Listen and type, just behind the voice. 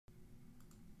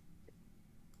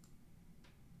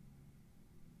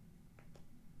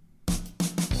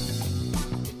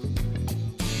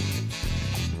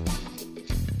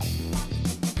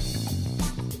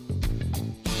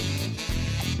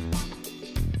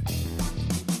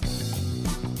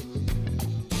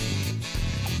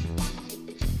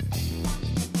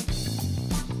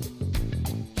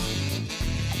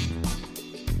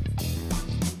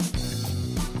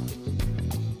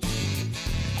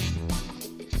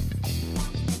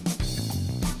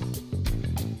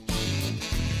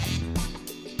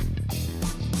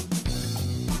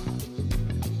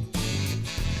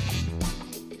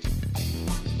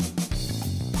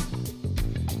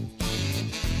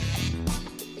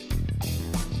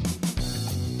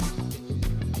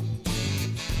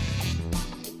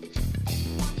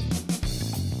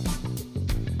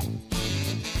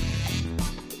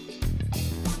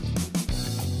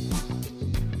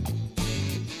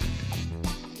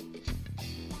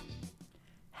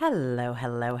Hello,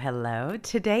 hello, hello.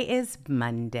 Today is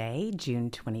Monday, June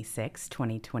 26,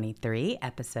 2023,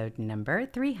 episode number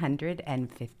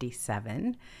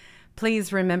 357.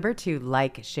 Please remember to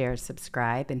like, share,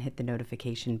 subscribe, and hit the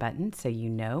notification button so you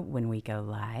know when we go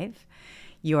live.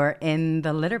 You're in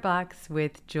the litter box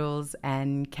with Jules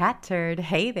and Cat Turd.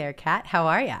 Hey there, Cat. How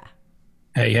are ya?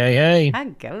 Hey, hey, hey. How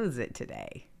goes it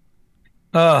today?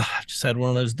 I just had one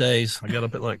of those days. I got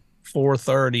up at like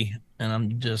 4:30 and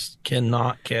I'm just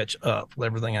cannot catch up with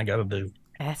everything I got to do.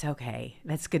 That's okay.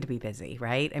 That's good to be busy,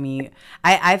 right? I mean,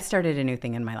 I've started a new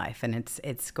thing in my life, and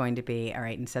it's going to be all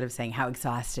right. Instead of saying how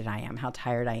exhausted I am, how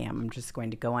tired I am, I'm just going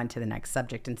to go on to the next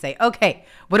subject and say, okay,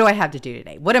 what do I have to do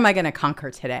today? What am I going to conquer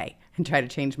today? And try to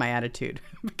change my attitude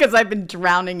because I've been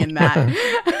drowning in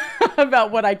that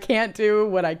about what I can't do,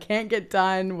 what I can't get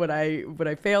done, what I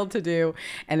failed to do,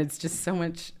 and it's just so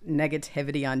much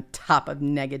negativity on top of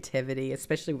negativity,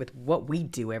 especially with what we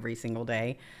do every single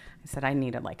day. I said, I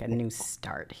need a new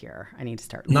start here. I need to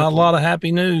start Not a looking. lot of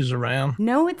happy news around.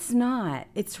 No, it's not.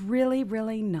 It's really,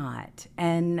 really not.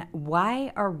 And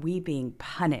why are we being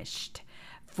punished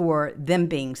for them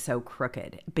being so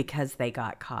crooked because they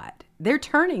got caught? They're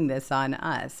turning this on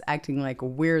us, acting like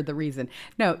we're the reason.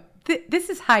 No, this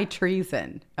is high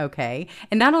treason, okay?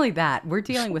 And not only that, we're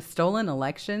dealing with stolen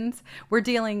elections. We're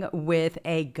dealing with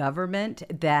a government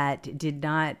that did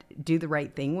not do the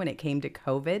right thing when it came to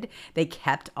COVID. They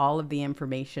kept all of the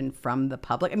information from the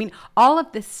public. I mean, all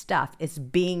of this stuff is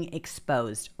being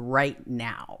exposed right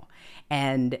now.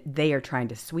 And they are trying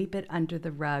to sweep it under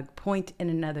the rug, point in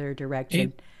another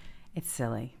direction. It's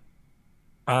silly.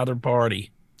 Either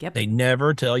party. Yep. They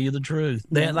never tell you the truth.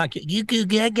 They're No. like, you could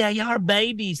get your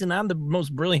babies, and I'm the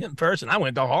most brilliant person. I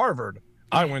went to Harvard.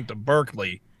 I went to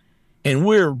Berkeley. And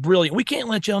we're brilliant. We can't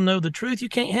let y'all know the truth. You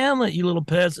can't handle it, you little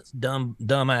peasants, dumb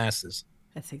asses.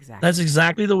 That's That's exactly.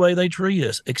 exactly the way they treat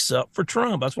us, except for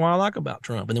Trump. That's what I like about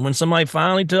Trump. And then when somebody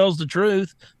finally tells the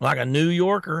truth, like a New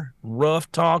Yorker,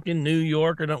 rough talking New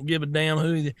Yorker, don't give a damn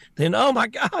who, then, oh my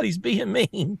God, he's being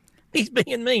mean. He's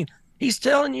being mean. He's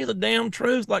telling you the damn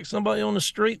truth like somebody on the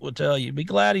street would tell you. Be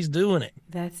glad he's doing it.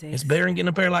 That's It's better than exactly. getting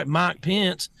up there like Mike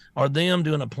Pence or them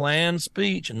doing a planned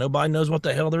speech and nobody knows what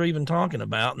the hell they're even talking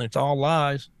about. And it's all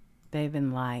lies. They've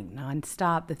been lying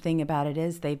nonstop. The thing about it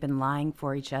is they've been lying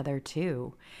for each other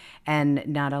too. And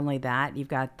not only that, you've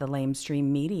got the lamestream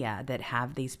media that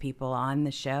have these people on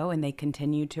the show and they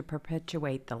continue to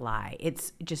perpetuate the lie.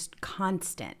 It's just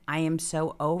constant. I am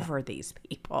so over these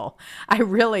people. I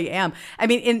really am. I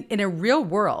mean, in a real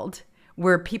world,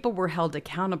 where people were held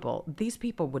accountable, these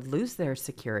people would lose their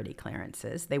security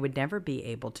clearances. They would never be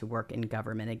able to work in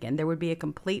government again. There would be a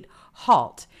complete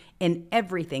halt in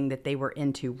everything that they were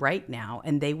into right now,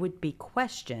 and they would be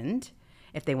questioned.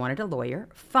 If they wanted a lawyer,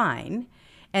 fine.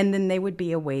 And then they would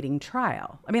be awaiting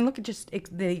trial. I mean, look at just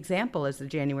the example is the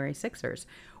January Sixers.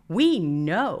 We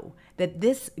know that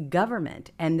this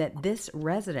government and that this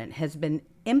resident has been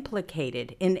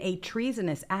implicated in a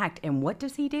treasonous act. And what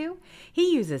does he do?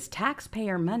 He uses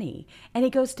taxpayer money and he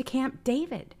goes to Camp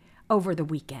David over the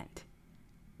weekend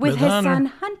with With his son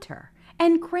Hunter, Hunter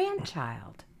and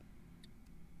grandchild.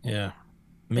 yeah,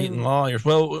 They meeting lawyers.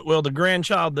 Well, the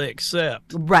grandchild they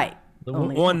accept. right. The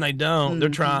Only one one. they don't. They're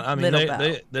trying. I mean, Little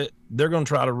Bo. they're going to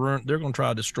try to ruin. They're going to try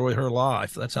to destroy her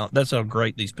life. That's how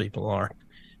great these people are.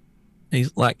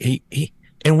 He's like he.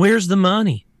 And where's the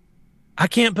money? I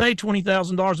can't pay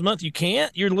 $20,000 a month. You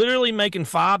can't. You're literally making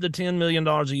 $5 to $10 million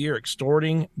a year,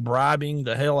 extorting, bribing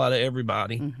the hell out of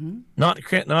everybody. Not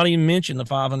even mention the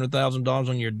 $500,000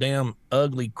 on your damn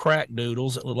ugly crack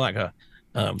doodles that look like a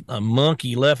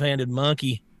monkey, left-handed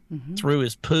monkey, threw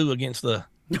his poo against the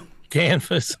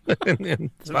canvas. And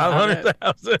then That's about it.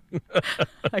 500,000.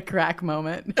 A crack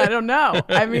moment. I don't know.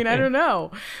 I mean, I don't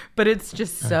know. But it's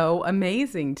just so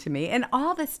amazing to me. And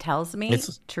all this tells me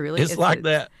It's truly it's is like that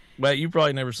that. Well, you've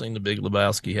probably never seen The Big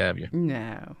Lebowski, have you?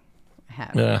 no, I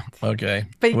haven't. Yeah. Okay.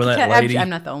 But Well, that I'm lady.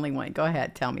 not the only one. Go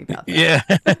ahead. Tell me about that. Yeah.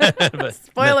 But no,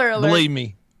 Spoiler alert. believe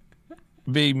me,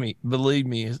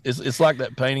 it's like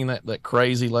that painting, that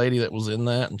crazy lady that was in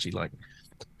that, and she like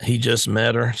he just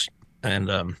met her,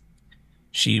 and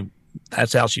she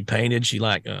that's how she painted. She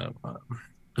like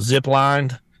zip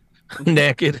lined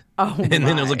naked, Oh, and then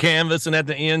there was a my. canvas, and at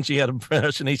the end she had a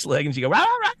brush in each leg, and she go rah, rah,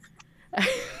 rah.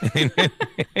 and,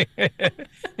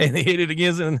 and he hit it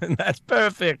again, and that's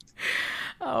perfect.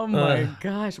 Oh, my Uh,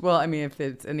 gosh. Well, I mean, if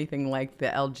it's anything like the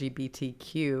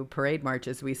LGBTQ parade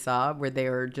marches we saw, where they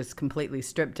were just completely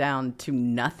stripped down to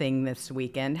nothing this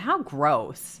weekend, how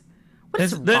gross. What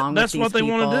is wrong with that's these what they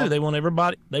want to do. people? They want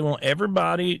everybody. They want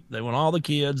everybody. They want all the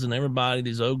kids and everybody.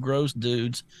 These old gross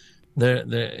dudes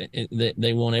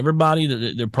They want everybody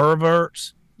to, they're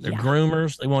perverts, they're Yeah.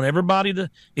 groomers. They want everybody to,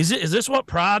 is this what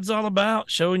pride's all about?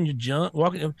 Showing your junk,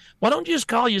 walking. Why don't you just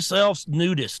call yourselves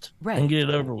nudist and Right. get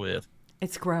it over with?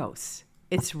 It's gross.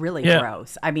 It's really Yeah.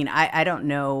 gross. I mean, I don't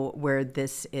know where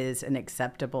this is an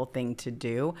acceptable thing to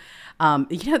do.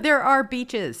 There are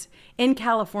beaches in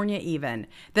California even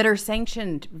that are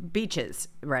sanctioned beaches,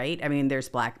 right? I mean, there's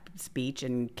Black's Beach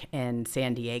in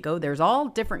San Diego. There's all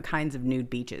different kinds of nude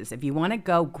beaches. If you want to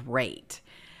go, great.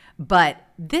 But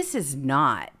this is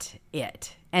not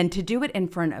it. And to do it in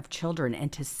front of children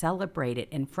and to celebrate it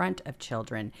in front of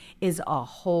children is a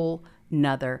whole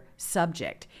nother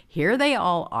subject. Here they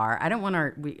all are. I don't want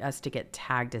us to get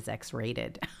tagged as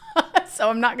X-rated. So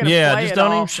I'm not going to Yeah, play just it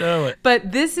don't all. even show it.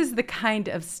 But this is the kind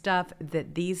of stuff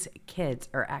that these kids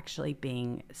are actually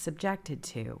being subjected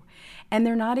to. And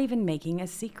they're not even making a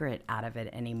secret out of it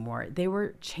anymore. They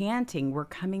were chanting, "We're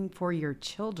coming for your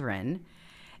children,"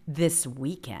 this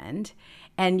weekend,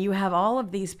 and you have all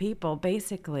of these people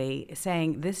basically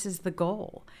saying this is the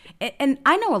goal. And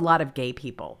I know a lot of gay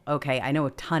people. Okay, I know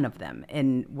a ton of them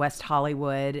in West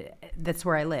Hollywood. That's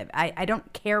where I live. I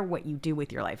don't care what you do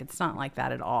with your life. It's not like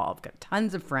that at all. I've got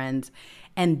tons of friends,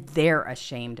 and they're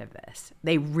ashamed of this.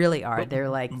 They really are. They're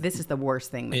like, this is the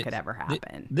worst thing that could ever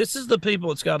happen. This is the people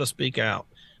that's got to speak out.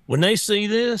 When they see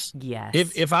this, Yes.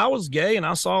 if I was gay and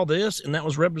I saw this and that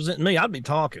was representing me, I'd be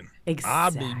talking.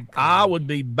 Exactly. I would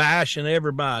be bashing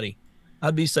everybody.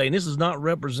 I'd be saying this does not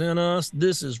represent us.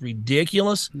 This is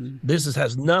ridiculous. This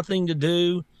has nothing to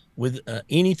do with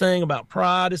anything about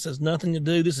pride. This has nothing to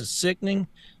do. This is sickening,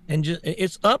 and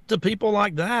it's up to people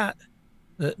like that.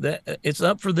 That it's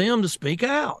up for them to speak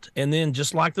out, and then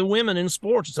just like the women in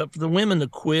sports, it's up for the women to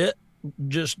quit.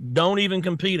 Just don't even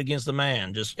compete against the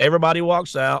man. Just everybody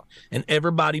walks out and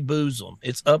everybody boos them.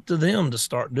 It's up to them to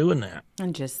start doing that.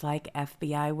 And just like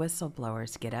FBI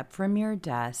whistleblowers, get up from your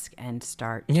desk and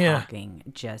start Yeah. talking.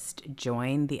 Just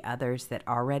join the others that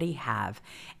already have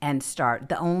and start.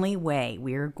 The only way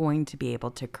we're going to be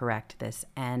able to correct this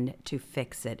and to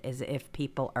fix it is if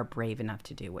people are brave enough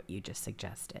to do what you just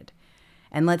suggested.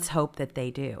 And let's hope that they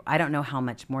do. I don't know how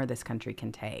much more this country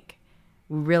can take.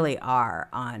 We really are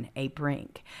on a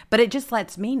brink. But it just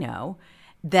lets me know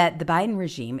that the Biden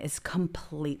regime is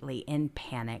completely in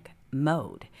panic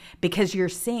mode because you're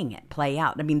seeing it play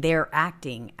out. I mean, they're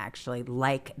acting actually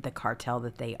like the cartel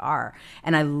that they are.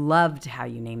 And I loved how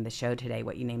you named the show today,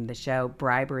 what you named the show,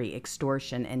 Bribery,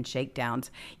 Extortion, and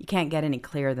Shakedowns. You can't get any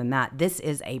clearer than that. This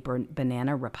is a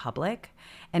banana republic.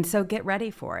 And so get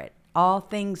ready for it. All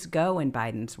things go in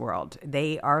Biden's world.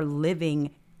 They are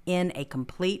living in a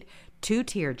complete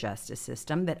two-tier justice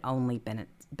system that only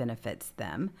benefits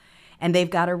them. And they've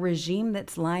got a regime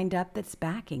that's lined up that's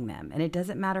backing them. And it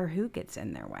doesn't matter who gets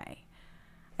in their way.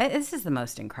 This is the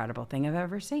most incredible thing I've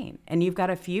ever seen. And you've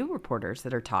got a few reporters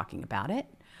that are talking about it.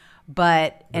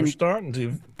 But they're starting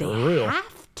to, they for real.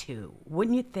 have to,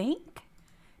 wouldn't you think?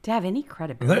 To have any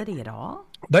credibility at all?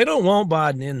 They don't want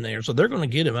Biden in there, so they're going to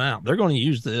get him out. They're going to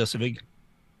use this.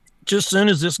 Just as soon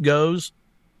as this goes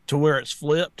to where it's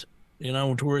flipped,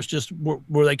 to where it's just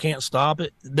where they can't stop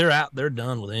it, they're out. They're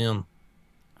done with him.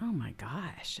 Oh my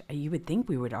gosh. You would think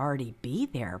we would already be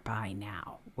there by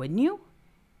now, wouldn't you?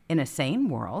 In a sane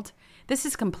world. This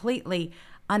is completely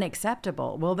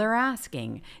unacceptable. Well, they're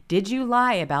asking, did you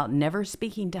lie about never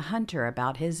speaking to Hunter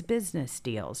about his business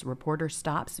deals? Reporter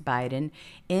stops Biden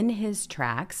in his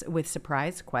tracks with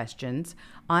surprise questions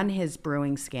on his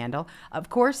brewing scandal. Of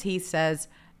course, he says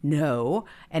no,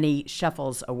 and he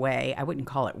shuffles away. I wouldn't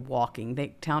call it walking. The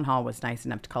town hall was nice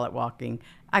enough to call it walking.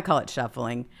 I call it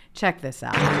shuffling. Check this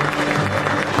out.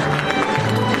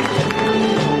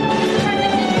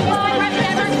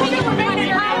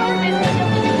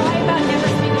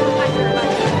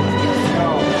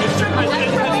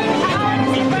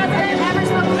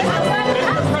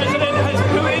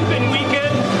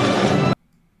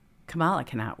 Kamala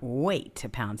cannot wait to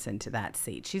pounce into that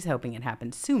seat. She's hoping it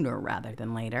happens sooner rather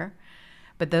than later.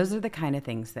 But those are the kind of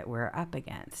things that we're up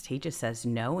against. He just says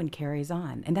no and carries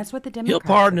on. And that's what the Democrats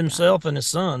He'll pardon have himself and his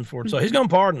son for it. So he's going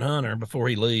to pardon Hunter before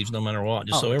he leaves, no matter what,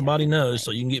 just so everybody knows,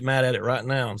 so you can get mad at it right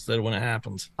now instead of when it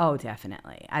happens. Oh,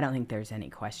 definitely. I don't think there's any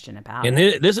question about it.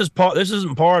 And this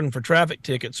isn't pardon for traffic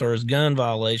tickets or his gun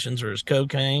violations or his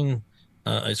cocaine,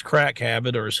 his crack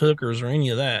habit or his hookers or any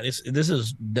of that. This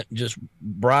is just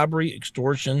bribery,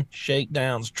 extortion,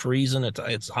 shakedowns, treason at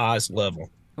its highest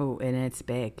level. Oh, and it's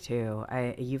big too.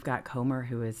 You've got Comer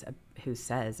who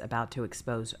says about to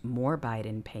expose more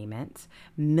Biden payments,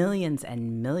 millions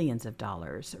and millions of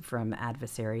dollars from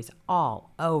adversaries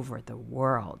all over the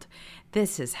world.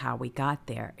 This is how we got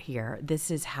there here.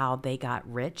 This is how they got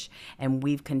rich, and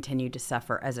we've continued to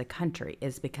suffer as a country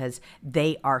is because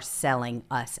they are selling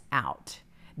us out.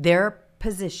 Their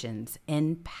positions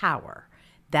in power,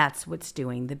 that's what's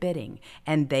doing the bidding,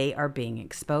 and they are being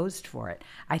exposed for it.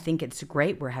 I think it's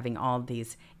great we're having all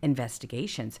these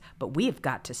investigations, but we have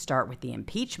got to start with the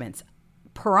impeachments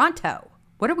pronto.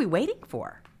 What are we waiting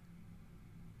for?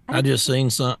 I I don't just get it. seen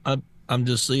some. I'm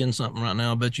just seeing something right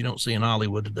now. I bet you don't see in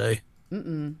Hollywood today.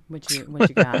 What you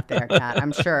got there, Kat?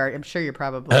 I'm sure you're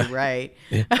probably right.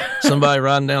 Yeah. Somebody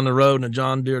riding down the road in a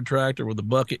John Deere tractor with a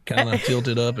bucket kind of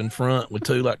tilted up in front with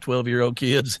two like 12-year-old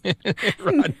kids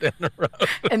riding down the road.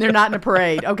 And they're not in a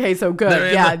parade. Okay, so They're good. in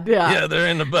the Yeah, yeah. yeah, they're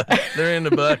in the they're in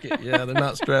the bucket. Yeah, they're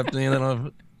not strapped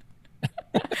in.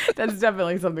 That's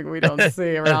definitely something we don't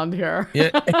see around here.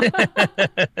 Yeah.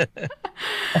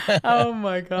 Oh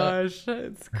my gosh,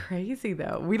 it's crazy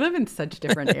though. We live in such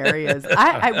different areas.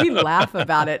 We laugh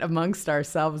about it amongst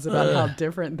ourselves about how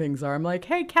different things are. I'm like,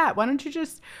 hey, Kat, why don't you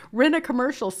just rent a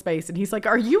commercial space? And he's like,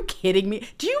 are you kidding me?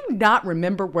 Do you not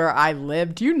remember where I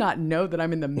live? Do you not know that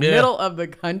I'm in the Yeah. middle of the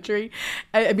country?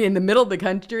 I mean, in the middle of the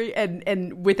country,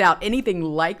 and without anything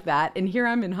like that. And here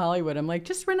I'm in Hollywood. I'm like,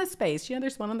 just rent a space. You know,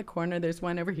 there's one on the corner. There's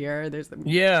one over here. There's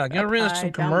Yeah, gotta up rent high,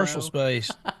 some down commercial low. space.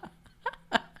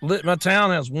 My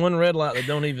town has one red light they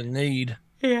don't even need,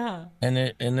 Yeah. and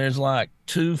there's like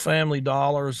two Family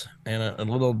Dollars and a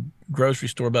little grocery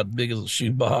store about as big as a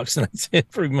shoebox, and that's it,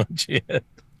 pretty much it.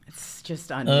 It's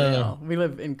just Uh, unreal. We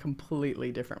live in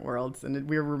completely different worlds, and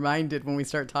we're reminded when we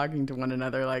start talking to one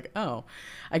another, like, oh,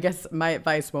 I guess my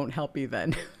advice won't help you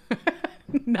then.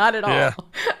 Not at yeah, all.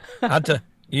 I tell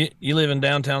you live in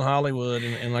downtown Hollywood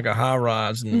in like a high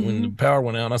rise, and when the power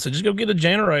went out, I said just go get a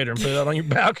generator and put it out on your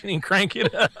balcony and crank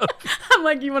it up. I'm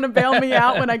like, you want to bail me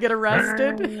out when I get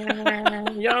arrested? You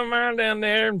don't mind down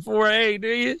there in 4A, do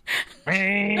you?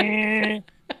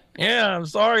 Yeah, I'm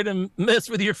sorry to mess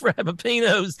with your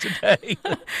frappuccinos today.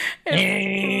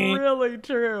 It's really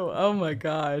true. Oh my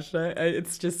gosh.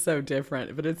 It's just so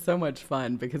different, but it's so much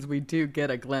fun because we do get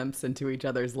a glimpse into each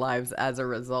other's lives as a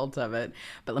result of it.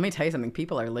 But let me tell you something,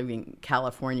 people are leaving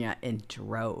California in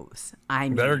droves. I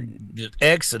They're mean, just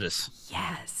exodus.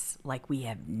 yes, like we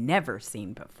have never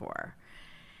seen before.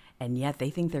 And yet they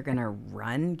think they're going to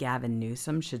run Gavin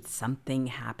Newsom should something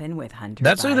happen with Hunter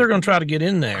That's who they're going to Biden. try to get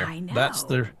in there. I That's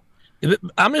their. know.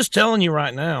 I'm just telling you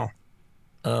right now,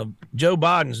 Joe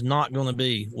Biden's not going to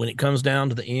be when it comes down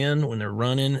to the end when they're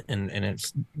running and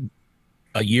it's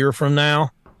a year from now.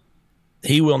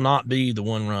 He will not be the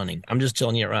one running. I'm just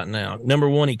telling you it right now. Number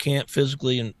one, he can't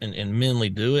physically and mentally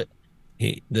do it.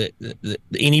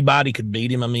 Anybody could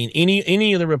beat him. I mean,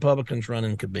 any of the Republicans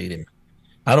running could beat him.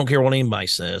 I don't care what anybody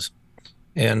says,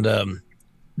 and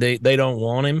they don't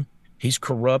want him. He's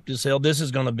corrupt as hell. This is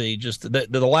going to be just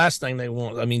the last thing they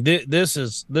want. I mean, this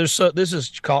is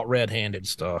caught red-handed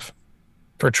stuff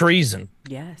for treason.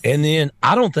 And Yes. then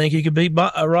I don't think he could beat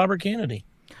Robert Kennedy.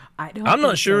 I don't I'm not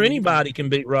think sure so anybody either. can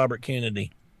beat Robert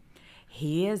Kennedy.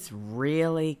 He has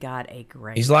really got a He's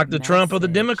great like the Trump of the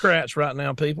message. Democrats right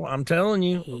now, people. I'm telling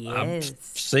you, He I've is.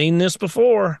 seen this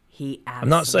before. He I'm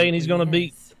not saying he's going absolutely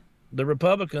to beat is. the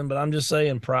Republican, but I'm just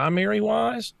saying primary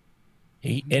wise,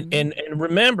 he and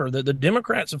remember that the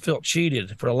Democrats have felt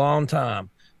cheated for a long time.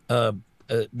 Uh,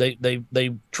 they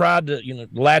tried to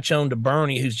latch on to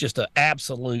Bernie, who's just an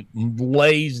absolute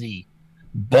lazy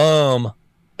bum,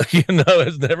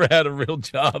 has never had a real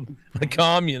job, a Right.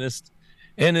 communist,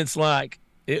 and it's like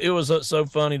it was so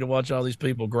funny to watch all these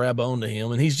people grab onto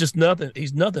him, and he's just nothing.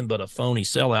 He's nothing but a phony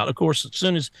sellout. Of course, as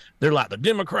soon as they're like the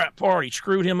Democrat Party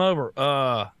screwed him over,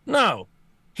 no,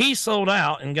 he sold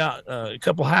out and got a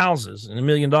couple houses and $1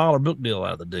 million book deal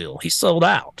out of the deal. He sold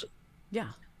out. Yeah.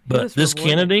 He But was this rewarded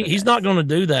Kennedy, for he's not this. going to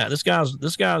do that.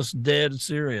 This guy's dead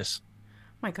serious,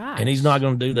 My and he's not gosh.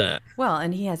 going to do that. Well,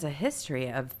 and he has a history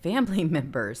of family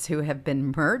members who have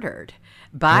been murdered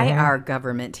by Mm-hmm. our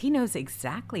government. He knows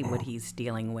exactly what he's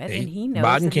dealing with, and he knows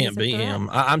Biden that he's can't a beat threat. him.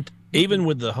 I'm even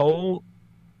with the whole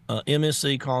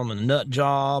MSC calling him a nut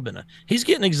job, and he's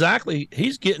getting exactly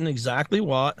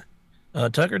what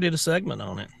Tucker did a segment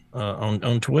on it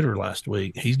on Twitter last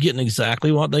week. He's getting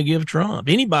exactly what they give Trump.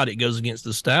 Anybody that goes against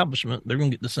the establishment, they're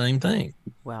going to get the same thing.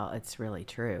 Well, it's really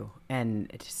true. And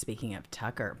speaking of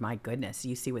Tucker, my goodness,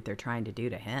 you see what they're trying to do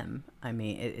to him. I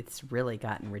mean, it's really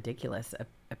gotten ridiculous.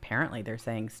 Apparently, they're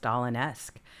saying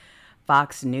Stalin-esque.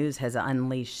 Fox News has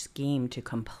unleashed scheme to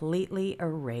completely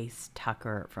erase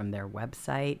Tucker from their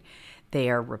website. They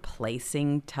are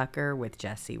replacing Tucker with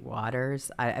Jesse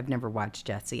Waters. I've never watched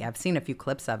Jesse. I've seen a few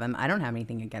clips of him. I don't have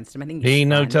anything against him. I think he's He ain't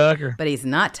no fun, Tucker. but he's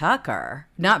not Tucker.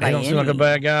 Not He by don't seem like a any.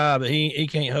 bad guy, but he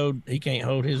can't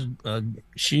hold his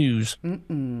shoes.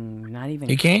 Not even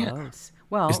He can't. close. It's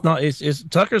Well, not. It's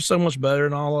Tucker's so much better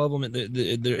than all of them.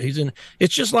 He's in.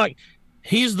 It's just like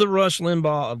he's the Rush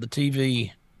Limbaugh of the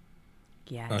TV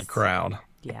yes, crowd.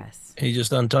 yes, He's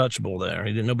just untouchable there.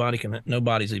 He didn't.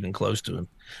 Nobody's even close to him.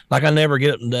 Like I never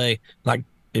get up today. Like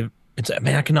if it's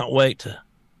man, I cannot wait to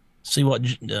see what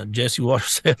Jesse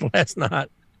Waters said last night.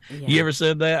 You yeah. ever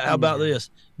said that? How about No. this,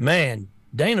 man?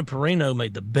 Dana Perino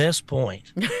made the best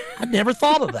point. I never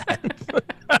thought of that.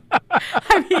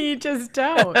 I mean, you just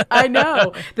don't. I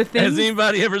know the thing. Has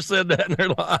anybody ever said that in their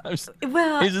lives?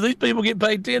 Well, He said these people get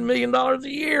paid $10 million a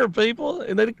year, people,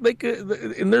 and they could,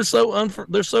 and they're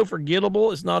so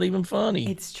forgettable. It's not even funny.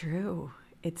 it's true.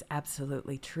 It's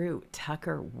absolutely true.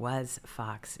 Tucker was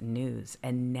Fox News,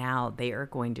 and now they are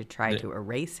going to try to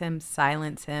erase him,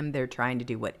 silence him. They're trying to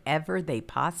do whatever they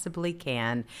possibly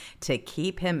can to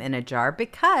keep him in a jar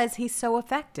because he's so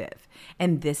effective.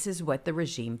 And this is what the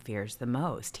regime fears the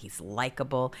most. He's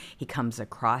likable. He comes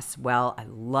across well. I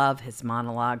love his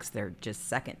monologues. They're just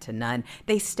second to none.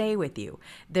 They stay with you.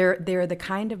 They're the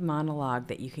kind of monologue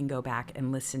that you can go back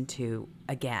and listen to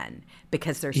again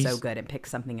because they're so good and pick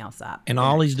something else up. And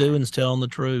all he's doing is telling the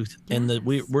truth. Yes. And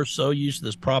we're so used to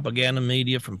this propaganda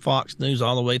media from Fox News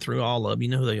all the way through all of them. You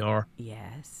know who they are.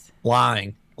 Yes.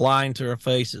 Lying to our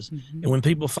faces. Mm-hmm. And when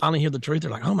people finally hear the truth,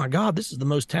 they're like, oh my God, this is the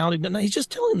most talented. No, he's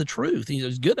just telling the truth.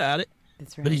 He's good at it.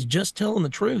 That's right. But he's just telling the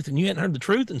truth. And you hadn't heard the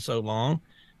truth in so long.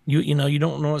 You know, you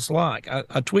don't know what it's like. I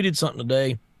tweeted something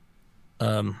today.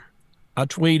 I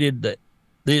tweeted that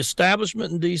the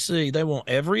establishment in D.C., they want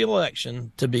every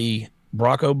election to be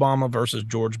Barack Obama versus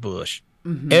George Bush.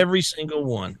 Mm-hmm. Every single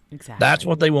one. Exactly. That's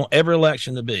what they want every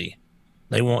election to be.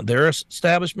 They want their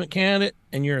establishment candidate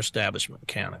and your establishment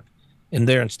candidate and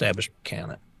their establishment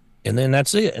candidate. And then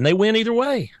that's it. And they win either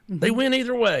way. Mm-hmm. They win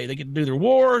either way. They get to do their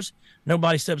wars.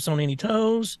 Nobody steps on any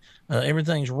toes.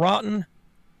 Everything's rotten.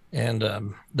 And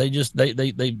they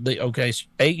okay,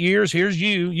 8 years, here's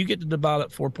you get to divide up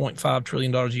 $4.5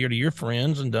 trillion a year to your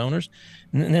friends and donors,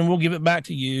 and then we'll give it back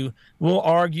to you. We'll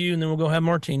argue, and then we'll go have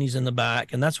martinis in the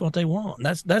back, and that's what they want. And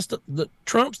that's the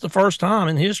Trump's the first time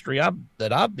in history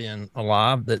that I've been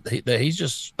alive that he's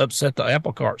just upset the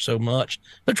apple cart so much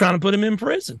they're trying to put him in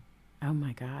prison. Oh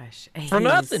my gosh. For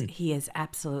nothing. He is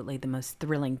absolutely the most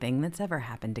thrilling thing that's ever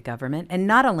happened to government. And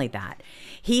not only that,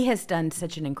 he has done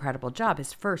such an incredible job.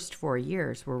 His first 4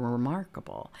 years were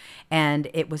remarkable. And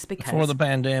it was because before the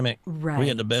pandemic, right. We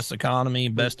had the best economy,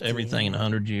 best everything in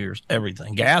 100 years.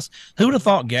 Everything. Gas. Who would have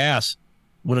thought gas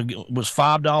was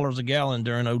 $5 a gallon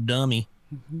during old dummy,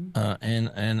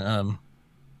 and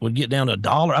would get down to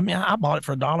 $1. I mean, I bought it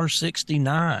for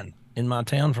 $1.69 in my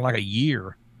town for like a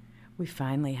year. We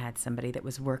finally had somebody that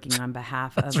was working on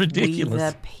behalf of ridiculous. We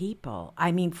the people.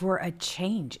 I mean, for a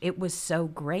change. It was so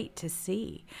great to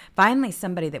see. Finally,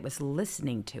 somebody that was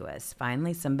listening to us.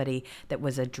 Finally, somebody that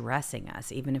was addressing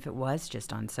us, even if it was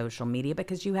just on social media,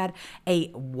 because you had a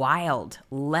wild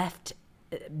left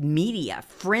media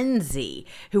frenzy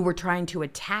who were trying to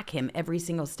attack him every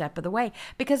single step of the way.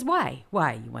 Because why?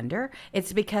 Why, you wonder?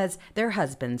 It's because their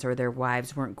husbands or their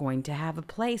wives weren't going to have a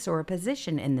place or a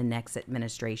position in the next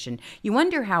administration. You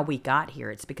wonder how we got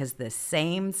here. It's because the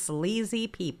same sleazy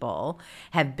people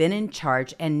have been in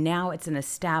charge, and now it's an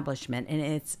establishment and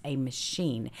it's a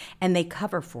machine, and they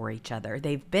cover for each other.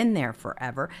 They've been there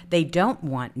forever. They don't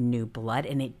want new blood,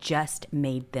 and it just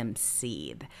made them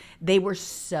seethe. They were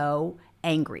so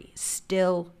angry,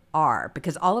 still are,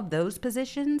 because all of those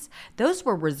positions, those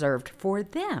were reserved for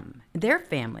them, their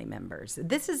family members.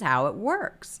 This is how it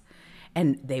works.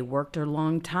 And they worked a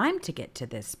long time to get to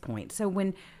this point. So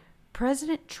when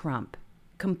President Trump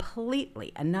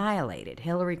completely annihilated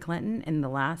Hillary Clinton in the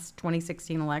last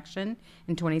 2016 election,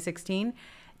 in 2016,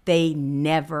 they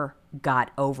never got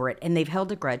over it. And they've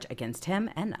held a grudge against him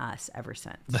and us ever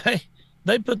since.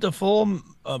 They put the full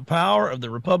power of the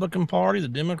Republican Party, the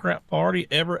Democrat Party,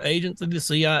 every agency, the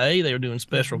CIA. They were doing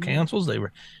special counsels.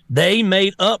 They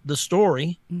made up the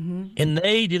story, and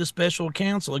they did a special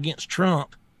counsel against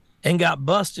Trump and got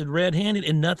busted red-handed,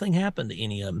 and nothing happened to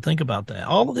any of them. Think about that.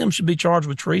 All of them should be charged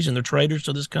with treason. They're traitors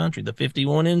to this country. The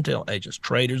 51 intel agents,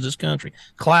 traitors to this country.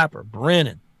 Clapper,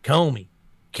 Brennan, Comey,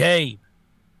 Cave,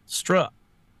 Strzok,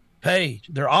 Page.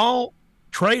 They're all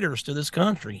traitors to this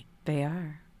country. They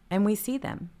are. And we see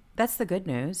them. That's the good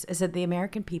news, is that the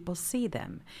American people see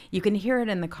them. You can hear it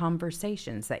in the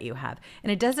conversations that you have.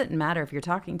 And it doesn't matter if you're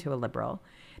talking to a liberal.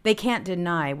 They can't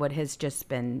deny what has just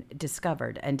been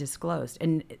discovered and disclosed.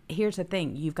 And here's the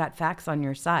thing, you've got facts on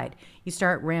your side. You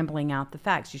start rambling out the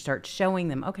facts. You start showing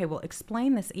them, okay, well,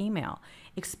 explain this email.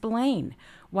 Explain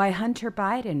why Hunter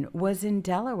Biden was in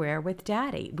Delaware with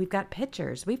daddy. We've got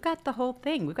pictures. We've got the whole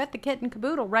thing. We've got the kit and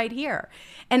caboodle right here.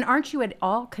 And aren't you at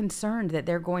all concerned that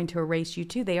they're going to erase you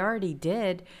too? They already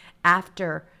did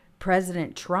after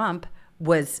President Trump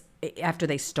was, after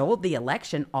they stole the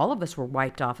election, all of us were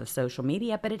wiped off of social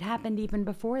media, but it happened even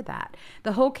before that.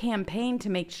 The whole campaign to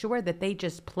make sure that they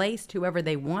just placed whoever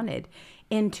they wanted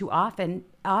into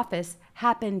office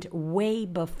happened way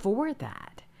before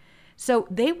that. So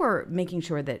they were making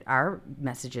sure that our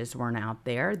messages weren't out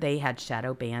there. They had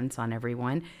shadow bans on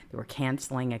everyone. They were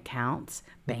canceling accounts,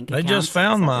 bank accounts. They just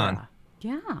found mine.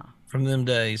 Yeah. From them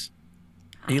days.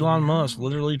 Elon Musk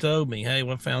literally told me, hey,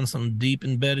 we found some deep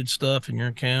embedded stuff in your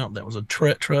account that was a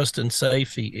trust and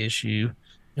safety issue.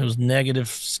 It was negative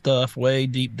stuff way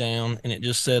deep down, and it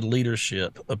just said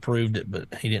leadership approved it, but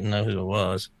he didn't know who it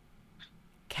was.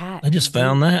 Kat, I just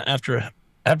found that after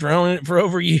owning it for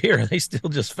over a year. They still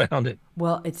just found it.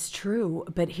 Well, it's true,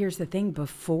 but here's the thing.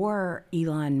 Before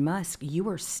Elon Musk, you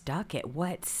were stuck at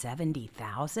what,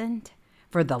 70,000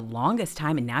 for the longest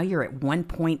time, and now you're at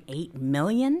 1.8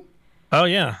 million? Oh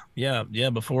yeah.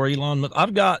 Before Elon, I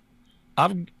got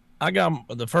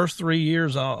the first 3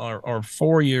 years or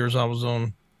 4 years I was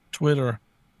on Twitter.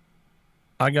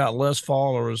 I got less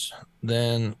followers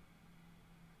than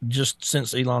just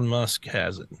since Elon Musk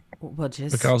has it. Well,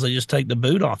 just because they just take the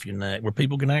boot off your neck where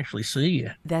people can actually see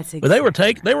you. That's exactly.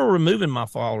 But they were removing my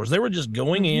followers. They were just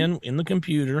going in the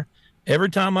computer.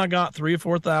 Every time I got 3,000 or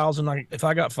 4,000, if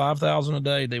I got 5,000 a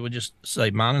day, they would just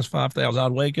say minus 5,000.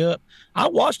 I'd wake up. I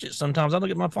watched it sometimes. I'd look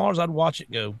at my followers. I'd watch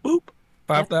it go boop,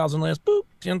 5,000 less, boop,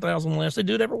 10,000 less. They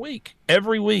do it every week.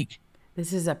 Every week.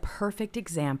 This is a perfect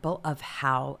example of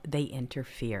how they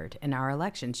interfered in our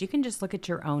elections. You can just look at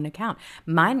your own account.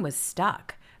 Mine was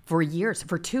stuck for years,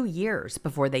 for 2 years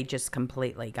before they just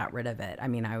completely got rid of it. I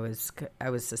mean, I was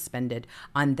suspended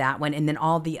on that one, and then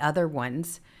all the other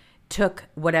ones took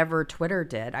whatever Twitter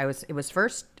did. It was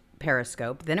first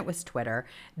Periscope, then it was Twitter,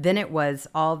 then it was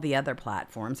all the other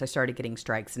platforms. I started getting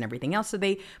strikes and everything else. So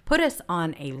they put us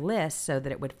on a list so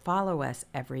that it would follow us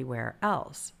everywhere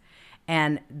else.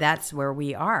 And that's where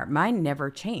we are. Mine never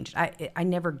changed. I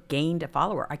never gained a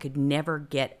follower. I could never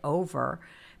get over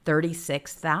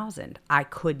 36,000. I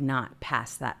could not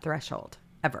pass that threshold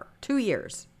ever. 2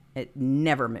 years. It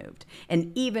never moved.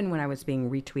 And even when I was being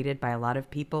retweeted by a lot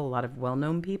of people, a lot of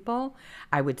well-known people,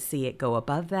 I would see it go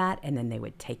above that and then they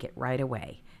would take it right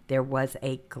away. There was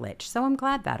a glitch. So I'm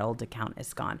glad that old account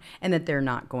is gone and that they're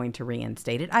not going to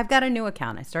reinstate it. I've got a new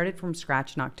account. I started from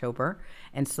scratch in October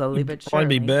and slowly but surely.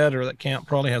 Probably be better. That account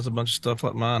probably has a bunch of stuff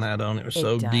like mine had on it. It was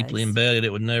so deeply embedded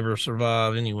it would never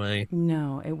survive anyway.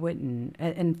 No, it wouldn't.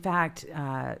 In fact,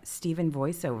 Steven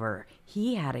Voiceover,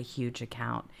 he had a huge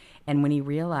account. And when he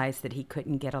realized that he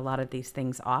couldn't get a lot of these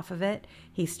things off of it,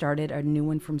 he started a new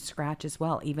one from scratch as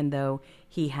well. Even though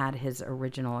he had his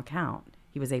original account,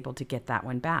 he was able to get that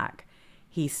one back.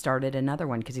 He started another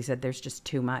one because he said there's just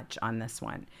too much on this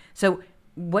one. So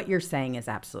what you're saying is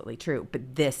absolutely true,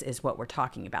 but this is what we're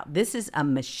talking about. This is a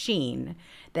machine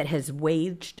that has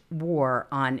waged war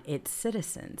on its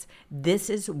citizens.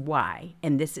 This is why,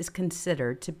 and this is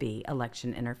considered to be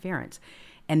election interference.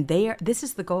 And this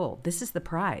is the goal. This is the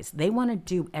prize. They want to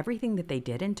do everything that they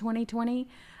did in 2020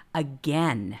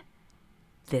 again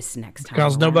this next time.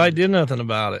 Because nobody did nothing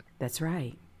about it. That's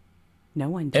right. No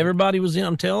one did. Everybody was in.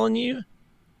 I'm telling you,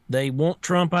 they want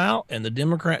Trump out, and the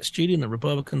Democrats cheated, and the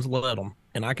Republicans let them.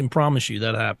 And I can promise you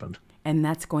that happened. And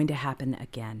that's going to happen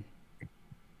again.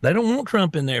 They don't want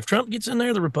Trump in there. If Trump gets in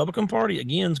there, the Republican Party,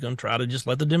 again, is going to try to just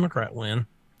let the Democrat win.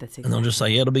 That's exactly. And they'll just say,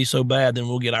 yeah, it'll be so bad, then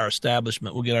we'll get our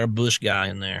establishment. We'll get our Bush guy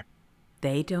in there.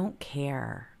 They don't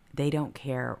care. They don't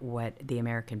care what the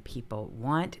American people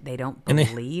want. They don't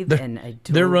believe in a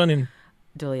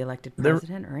duly elected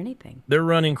president or anything. They're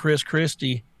running Chris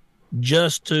Christie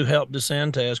just to help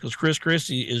DeSantis, because Chris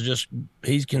Christie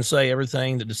he can say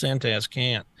everything that DeSantis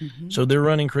can't. Mm-hmm. So they're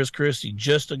running Chris Christie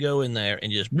just to go in there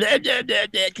and just blah, blah, blah,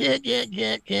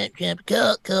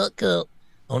 blah, cut.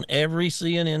 On every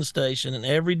CNN station and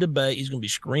every debate, he's going to be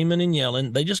screaming and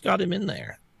yelling. They just got him in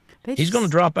there. He's going to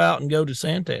drop out and go to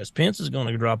DeSantis. Pence is going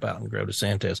to drop out and go to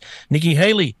DeSantis. Nikki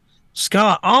Haley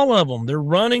Scott, all of them, they're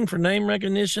running for name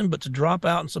recognition, but to drop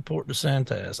out and support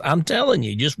DeSantis. I'm telling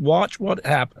you, just watch what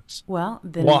happens. Well,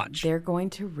 then Watch. they're going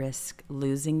to risk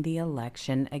losing the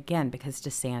election again because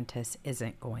DeSantis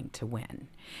isn't going to win.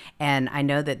 And I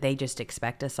know that they just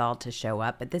expect us all to show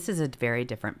up, but this is a very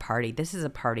different party. This is a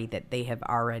party that they have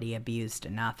already abused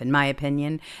enough. In my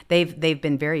opinion, they've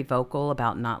been very vocal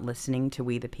about not listening to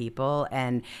we the people,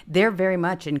 and they're very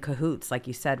much in cahoots, like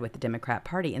you said, with the Democrat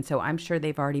Party. And so I'm sure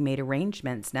they've already made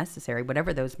arrangements necessary,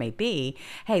 whatever those may be.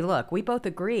 Hey, look, we both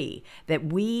agree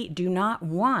that we do not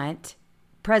want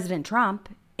President Trump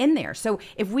in there. So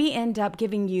if we end up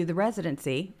giving you the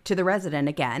residency to the resident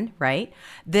again, right,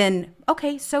 then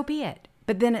okay, so be it.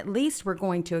 But then at least we're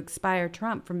going to expire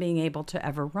Trump from being able to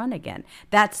ever run again.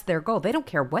 That's their goal. They don't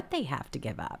care what they have to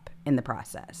give up in the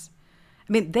process.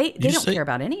 I mean, they don't care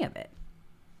about any of it.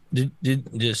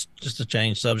 Just to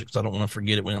change subjects, I don't want to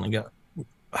forget it. We only got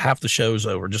half the show's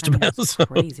over. Just about. That's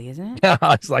crazy, isn't it? Yeah,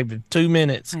 it's like 2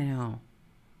 minutes. I know.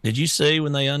 Did you see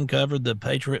when they uncovered the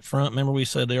Patriot Front? Remember we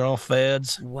said they're all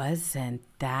feds? Wasn't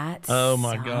that Oh,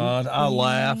 my something? God. I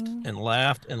laughed and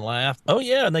laughed and laughed. Oh,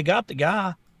 yeah, and they got the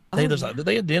guy. They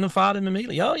identified him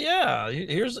immediately. Oh, yeah,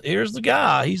 here's the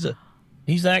guy.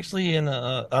 He's actually in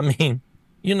I mean,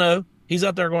 he's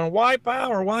out there going, white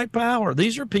power, white power.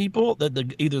 These are people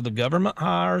that either the government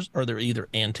hires, or they're either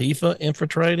Antifa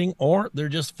infiltrating, or they're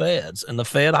just feds, and the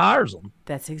Fed hires them.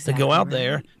 That's exactly to go out right.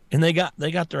 there. And they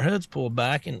got their heads pulled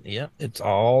back, and yeah, it's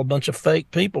all a bunch of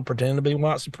fake people pretending to be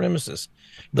white supremacists.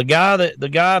 The guy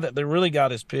that they really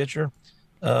got his picture,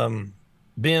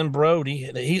 Ben Brody.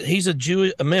 He's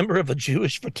a member of a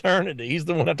Jewish fraternity. He's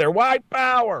the one out there, white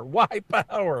power, white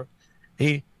power.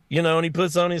 And he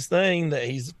puts on his thing that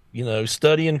he's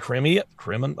studying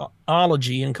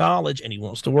criminology in college, and he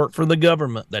wants to work for the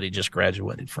government that he just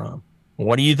graduated from.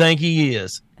 What do you think he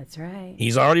is? That's right.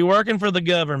 He's already working for the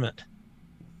government.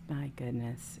 My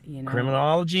goodness,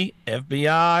 Criminology,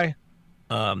 FBI.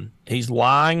 He's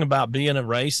lying about being a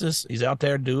racist. He's out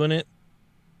there doing it.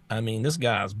 I mean, this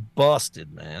guy's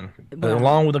busted, man. Well,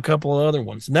 along with a couple of other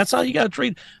ones. And that's how you got to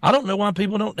treat. I don't know why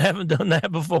people haven't done that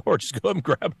before. Just go up and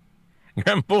grab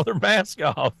them, pull their mask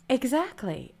off.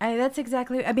 Exactly. That's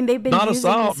exactly. I mean, they've been not using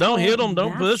assault. This don't hit them. Don't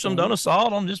mask push them. thing. Don't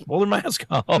assault them. Just pull their mask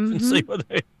off and see what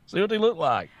they look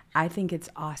like. I think it's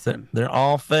awesome. They're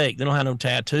all fake. They don't have no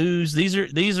tattoos. These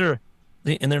are,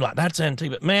 and they're like, that's Antifa.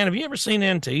 But man, have you ever seen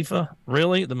Antifa?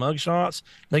 Really? The mugshots?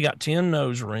 They got 10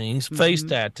 nose rings, face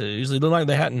tattoos. They look like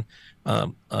they hadn't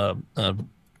had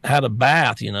a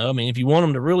bath. I mean, if you want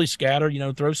them to really scatter,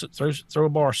 throw a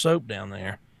bar of soap down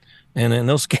there, and then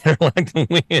they'll scatter like the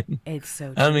wind. It's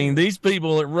so true. I mean, these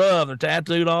people are rough. They're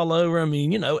tattooed all over. I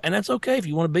mean, and that's okay if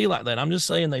you want to be like that. I'm just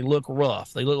saying they look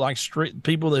rough. They look like street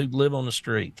people that live on the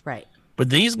street. Right. But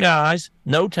these guys,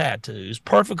 no tattoos,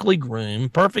 perfectly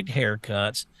groomed, perfect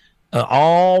haircuts,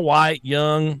 all white,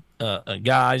 young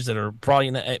guys that are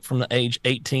probably from the age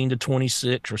 18 to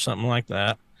 26 or something like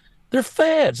that. They're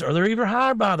feds, or they're either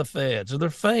hired by the feds, or they're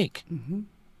fake. Mm-hmm.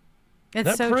 It's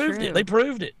that so proved true. it. They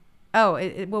proved it. Oh,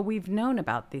 well, we've known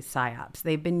about these psyops.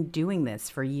 They've been doing this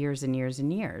for years and years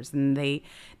and years, and they've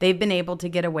been able to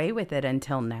get away with it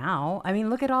until now. I mean,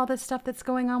 look at all this stuff that's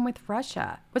going on with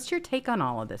Russia. What's your take on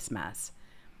all of this mess?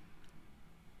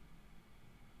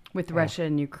 With Russia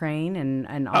and Ukraine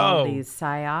and all these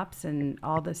psyops and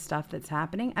all this stuff that's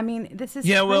happening. I mean, this is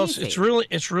crazy. Well,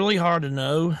 it's really hard to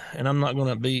know, and I'm not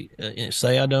going to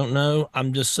say I don't know.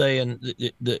 I'm just saying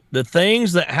the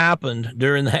things that happened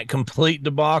during that complete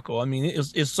debacle. I mean,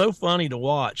 it's so funny to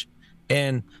watch,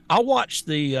 and I watched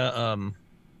the.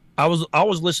 I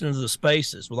was listening to the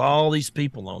Spaces with all these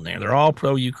people on there. They're all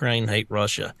pro Ukraine, hate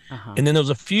Russia, and then there's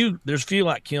a few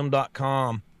like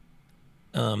Kim.com.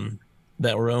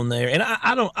 That were on there, and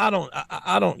I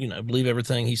don't believe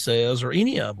everything he says or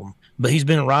any of them, but he's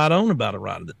been right on about a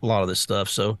lot of this stuff.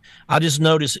 So I just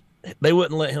noticed they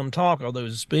wouldn't let him talk, although he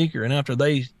was a speaker. And after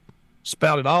they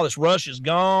spouted all this, Russia's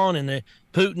gone and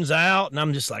Putin's out, and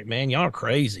I'm just like, man, y'all are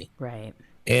crazy, right?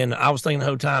 And I was thinking the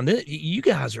whole time, you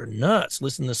guys are nuts.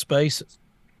 Listen to Spaces,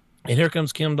 and here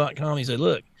comes Kim.com. He said,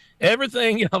 look,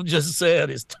 everything y'all just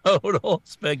said is total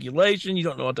speculation. You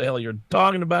don't know what the hell you're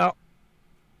talking about.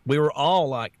 We were all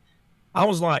like, I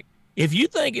was like, if you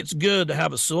think it's good to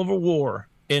have a civil war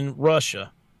in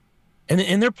Russia,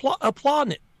 and they're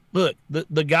applauding it. Look,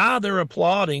 the guy they're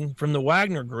applauding from the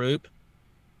Wagner Group,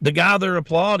 the guy they're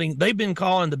applauding, they've been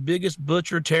calling the biggest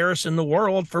butcher terrorist in the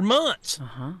world for months.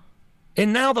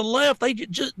 And now the left,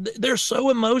 they're so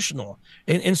emotional.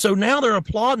 And so now they're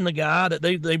applauding the guy that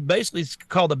they basically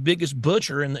call the biggest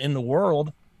butcher in the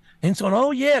world. And so,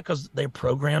 oh, yeah, because they're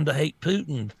programmed to hate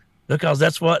Putin. because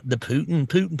that's what the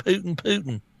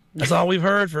Putin. That's all we've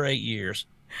heard for 8 years.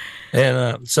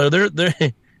 And so they're,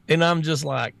 and I'm just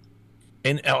like,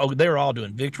 and they were all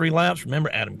doing victory laps. Remember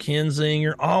Adam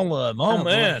Kinzinger, all of them. Oh Oh boy,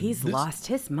 man, he's lost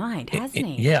his mind, hasn't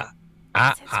he? yeah.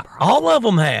 That's his All problem. of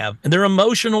them have, and they're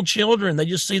emotional children. They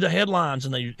just see the headlines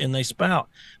and they spout.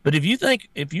 But if you think,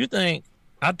 I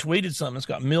tweeted something that's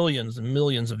got millions and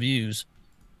millions of views,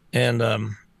 and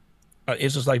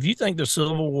it's just like, if you think the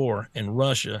civil war in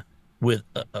Russia with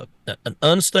an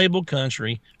unstable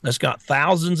country that's got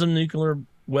thousands of nuclear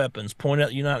weapons pointed at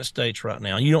the United States right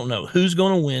now, you don't know who's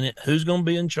going to win it, who's going to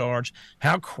be in charge,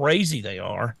 how crazy they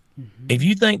are. Mm-hmm. If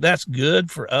you think that's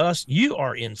good for us, you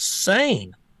are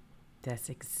insane. That's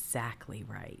exactly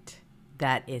right.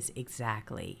 That is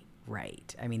exactly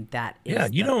right. I mean, that Yeah,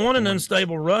 is you the don't want an point.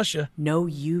 unstable Russia. No,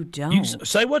 you You don't.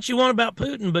 say what you want about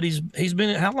Putin, but he's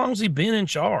been, how long has he been in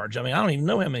charge? I mean, I don't even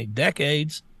know how many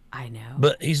decades, I know.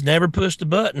 but he's never pushed a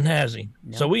button, has he?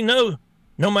 So Nope. we know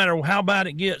no matter how bad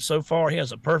it gets, so far he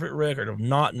has a perfect record of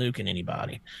not nuking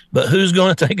anybody. But who's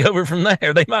going to take over from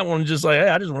there? They might want to just say, "Hey,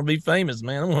 I just want to be famous,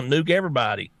 man. I want to nuke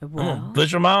everybody. I'm going to Well,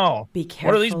 push them all. be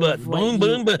What are these careful of buttons? what Boom, you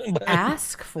boom, boom, boom."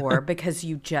 ask for because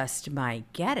you just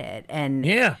might get it. And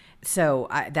Yeah, so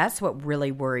that's what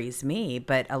really worries me.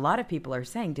 But a lot of people are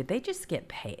saying, did they just get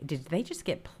paid? Did they just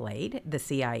get played, the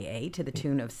CIA, to the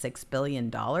tune of $6 billion?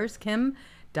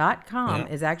 Kim.com yeah,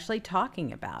 is actually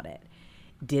talking about it.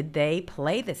 Did they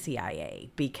play the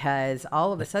CIA? Because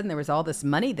all of a sudden there was all this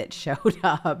money that showed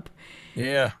up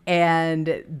yeah.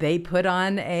 and they put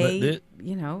on But a,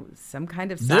 some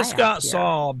kind of this psyop got here.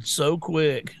 solved so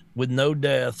quick with no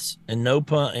deaths and no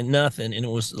pun and nothing, and it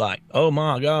was like, oh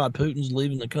my God, Putin's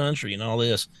leaving the country and all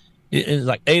this. It's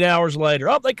like 8 hours later,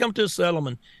 oh, they come to a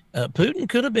settlement. Putin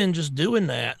could have been just doing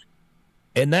that,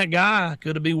 and that guy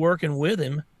could have been working with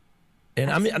him. And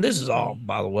I mean, this is all, Absolutely.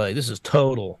 by the way, this is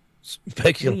total We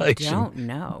speculation. don't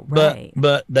know, But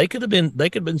right? they could have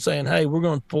been saying, hey, we're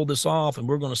going to pull this off, and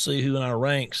we're going to see who in our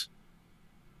ranks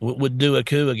would do a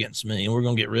coup against me, and we're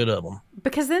going to get rid of them.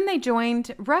 Because then they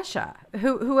joined Russia.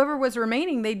 Whoever was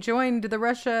remaining, they joined the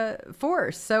Russia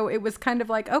force. So it was kind of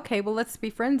like, okay, well, let's be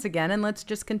friends again and let's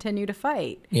just continue to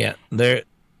fight. Yeah, there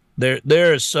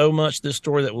is so much this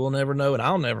story that we'll never know, and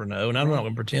I'll never know, and I'm not going Right.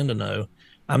 to pretend to know.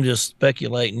 I'm just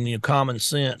speculating. Common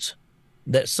sense.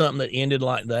 That's something that ended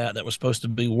like that was supposed to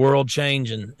be world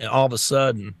changing, and all of a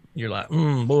sudden you're like,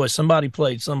 boy, somebody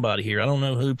played somebody here. I don't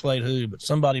know who played who, but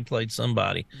somebody played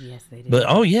somebody. Yes, they But did.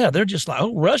 oh yeah, they're just like,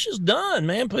 oh, Russia's done,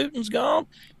 man. Putin's gone,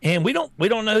 and we don't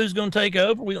know who's going to take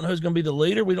over. We don't know who's going to be the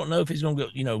leader. We don't know if he's going to go,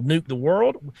 nuke the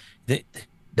world. They,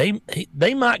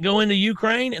 they might go into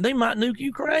Ukraine and they might nuke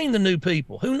Ukraine. The new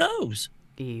people, who knows?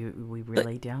 We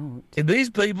really don't.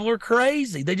 These people are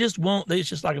crazy. They just won't. It's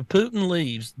just like, if Putin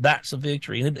leaves, that's a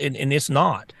victory, and it's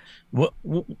not.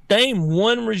 Name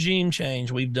one regime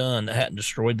change we've done that hadn't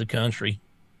destroyed the country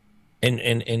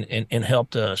and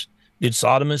helped us. Did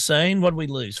Saddam Hussein? What did we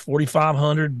lose?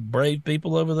 4,500 brave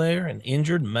people over there and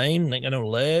injured, maimed, they got no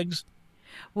legs.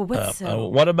 Well, what's so,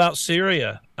 What about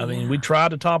Syria? I mean, we yeah. tried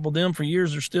to topple them for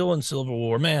years. They're still in civil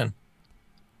war, man.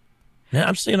 Now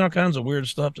I'm seeing all kinds of weird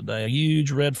stuff today. A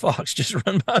huge red fox just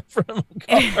run by in front of a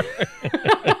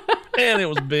car. Man, it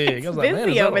was big. It's I was like, man, is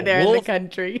busy that over a there in the wolf?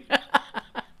 country.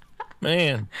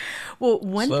 Man. Well,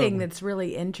 one thing So, that's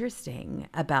really interesting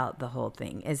about the whole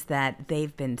thing is that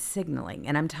they've been signaling,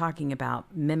 and I'm talking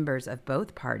about members of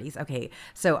both parties. Okay,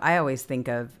 so I always think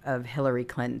of Hillary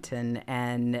Clinton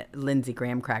and Lindsey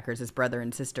Graham crackers as brother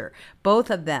and sister. Both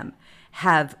of them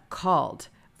have called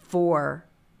for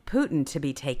Putin to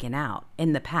be taken out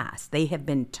in the past. They have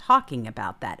been talking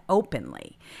about that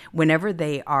openly whenever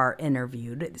they are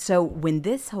interviewed. So when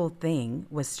this whole thing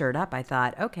was stirred up, I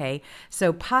thought, okay,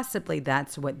 so possibly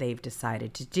that's what they've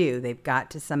decided to do. They've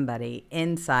got to somebody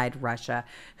inside Russia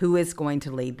who is going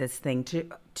to lead this thing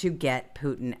to get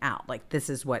Putin out. Like, this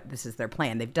is their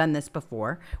plan. They've done this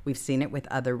before. We've seen it with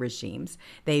other regimes.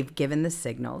 They've given the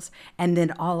signals, and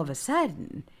then all of a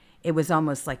sudden it was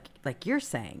almost like you're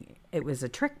saying, it was a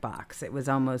trick box. It was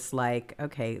almost like,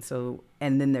 okay, so,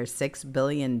 and then there's $6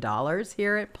 billion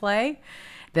here at play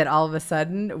that all of a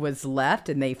sudden was left,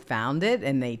 and they found it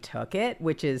and they took it,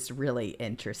 which is really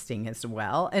interesting as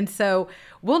well. And so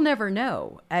we'll never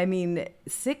know. I mean,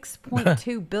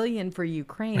 6.2 billion for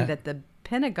Ukraine that the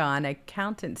Pentagon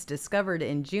accountants discovered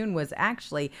in June was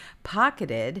actually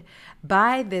pocketed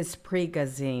by this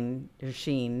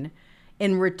Prigozhin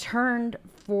in return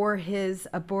for his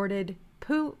aborted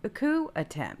a coup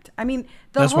attempt. I mean,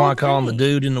 the That's why whole I call him the thing.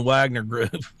 dude in the Wagner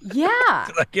group. Yeah.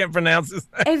 'Cause I can't pronounce his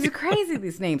It's name. crazy,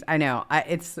 these names. I know.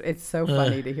 It's so Uh,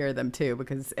 funny to hear them too,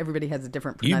 because everybody has a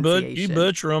different you pronunciation.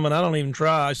 butcher them, and I don't even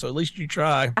try. So at least you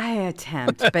try. I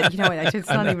attempt, but you know what? It's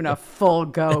I not know. even a full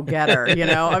go getter.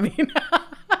 I mean,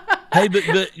 Hey,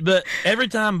 but every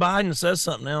time Biden says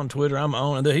something now on Twitter, I'm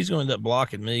on it. He's going to end up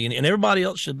blocking me, and everybody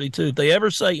else should be too. If they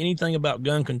ever say anything about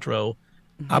gun control,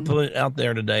 I mhm, put it out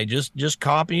there today. Just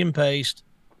copy and paste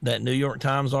that New York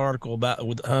Times article about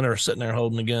with Hunter sitting there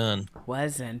holding a gun.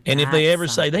 wasn't And if they that ever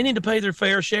say they need something? to pay their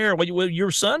fair share, well,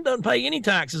 your son doesn't pay any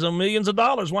taxes on millions of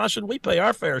dollars. Why should we pay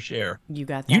our fair share? You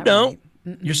got You that don't. right.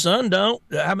 Your Mm-mm. son don't.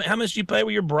 How much do you pay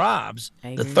with your bribes?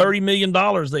 I The agree. $30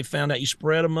 million they found out you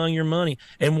spread among your money,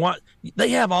 and what they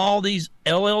have all these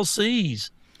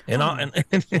LLCs Oh, and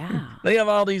yeah. they have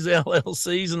all these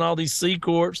LLCs and all these C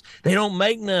corps. They don't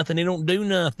make nothing. They don't do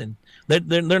nothing.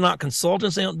 They're not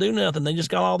consultants. They don't do nothing. They just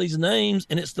got all these names,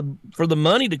 and it's for the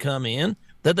money to come in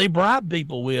that they bribe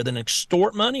people with and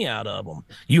extort money out of them.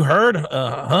 You heard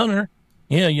Hunter.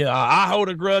 Yeah, yeah. I hold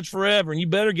a grudge forever, and you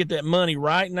better get that money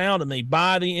right now to me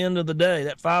by the end of the day.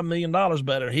 That $5 million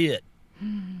better hit.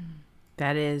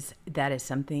 That is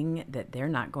something that they're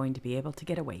not going to be able to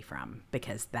get away from,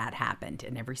 because that happened.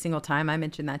 And every single time I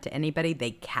mention that to anybody,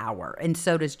 they cower. And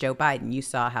so does Joe Biden. You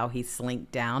saw how he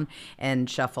slinked down and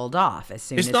shuffled off as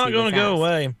soon It's as not he was going to go asked.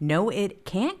 away. No, it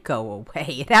can't go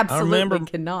away. It I absolutely remember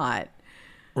cannot.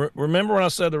 remember when I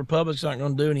said the Republicans aren't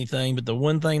going to do anything, but the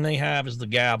one thing they have is the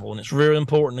gavel, and it's really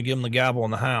important to give them the gavel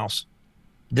in the House.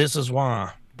 This is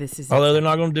why. This is Although they're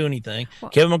not exactly. going to do anything,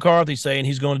 Well, Kevin McCarthy saying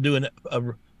he's going to do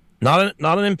not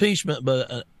an impeachment,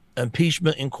 but an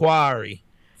impeachment inquiry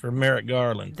for Merrick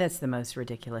Garland. that's the most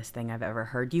ridiculous thing I've ever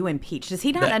heard. You impeach. Does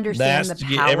he not understand That's the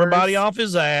to get everybody powers? off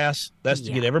his ass. That's to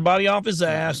Yeah. get everybody off his Yeah.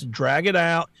 ass, drag it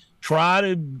out, try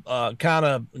to kind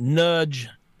of nudge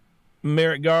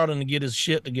Merrick Garland to get his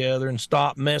shit together and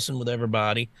stop messing with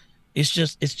everybody. It's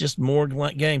just more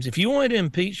games. If you wanted to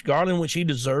impeach Garland, which he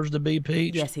deserves to be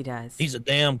impeached, Yes, he does. he's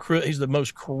he's the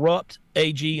most corrupt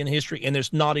AG in history, and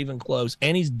there's not even close.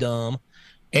 And he's dumb,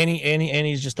 and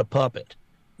he's just a puppet.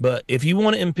 But if you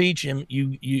want to impeach him,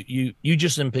 you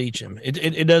just impeach him.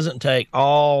 It doesn't take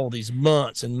all these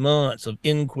months and months of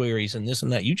inquiries and this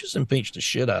and that. You just impeach the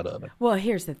shit out of him. Well,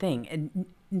 here's the thing.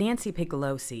 Nancy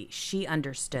Pelosi, she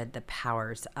understood the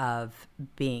powers of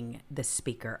being the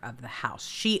Speaker of the House.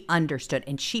 She understood,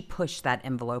 and she pushed that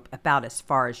envelope about as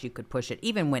far as you could push it,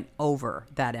 even went over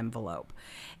that envelope.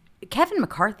 Kevin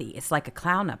McCarthy is like a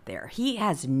clown up there. He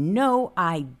has no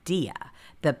idea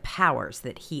the powers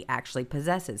that he actually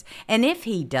possesses. And if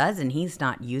he does and he's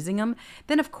not using them,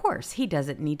 then of course he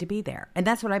doesn't need to be there. And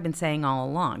that's what I've been saying all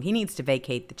along. He needs to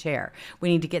vacate the chair. We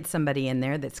need to get somebody in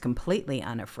there that's completely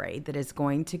unafraid, that is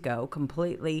going to go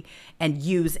completely and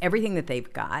use everything that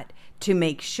they've got to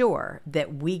make sure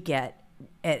that we get,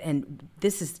 and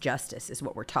this is justice is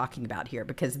what we're talking about here,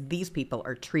 because these people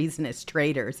are treasonous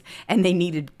traitors and they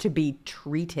needed to be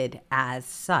treated as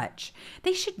such.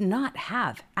 They should not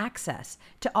have access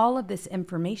to all of this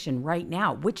information right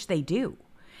now, which they do.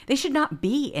 They should not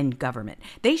be in government.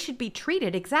 They should be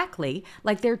treated exactly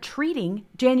like they're treating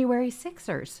January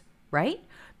 6ers, right?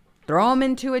 Throw them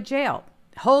into a jail.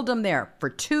 Hold them there for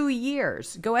 2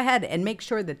 years. Go ahead and make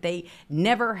sure that they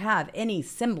never have any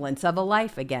semblance of a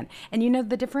life again. And you know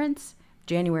the difference?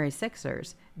 January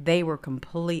 6ers, they were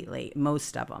completely,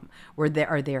 most of them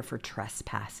are there for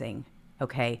trespassing,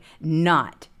 okay?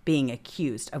 Not being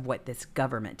accused of what this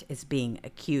government is being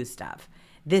accused of.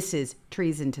 This is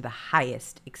treason to the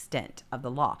highest extent of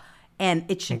the law, and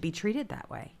it should be treated that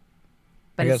way. I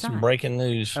But got it's some not. breaking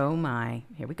news. Oh my,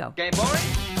 here we go. Game boy,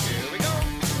 here we go.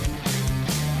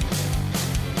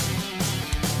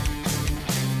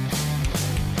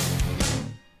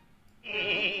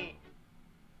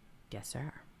 Yes,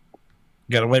 sir.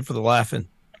 Got to wait for the laughing.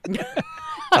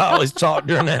 I always talk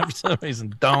during that for some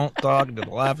reason. Don't talk until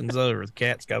the laughing's over. The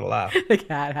cat's got to laugh. The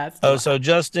cat has to. Oh, so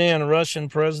just in, Russian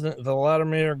President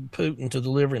Vladimir Putin to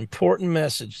deliver important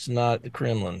message tonight at the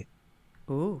Kremlin.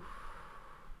 Ooh,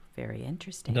 very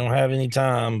interesting. Don't have any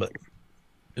time, but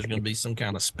there's going to be some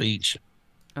kind of speech.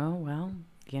 Oh, well,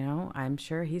 I'm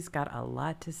sure he's got a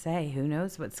lot to say. Who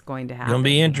knows what's going to happen? Going to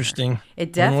be here. interesting.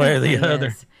 It one way or definitely the other.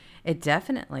 is. It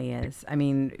definitely is. I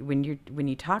mean, when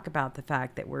you talk about the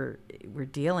fact that we're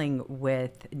dealing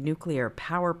with nuclear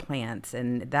power plants,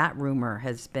 and that rumor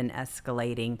has been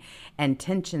escalating, and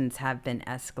tensions have been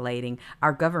escalating.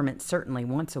 Our government certainly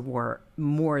wants a war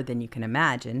more than you can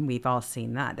imagine. We've all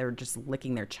seen that. They're just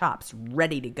licking their chops,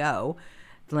 ready to go.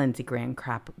 Lindsey Graham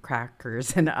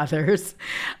crackers and others.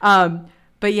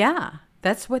 But yeah,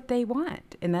 That's what they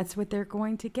want, and that's what they're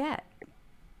going to get.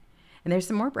 And there's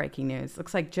some more breaking news.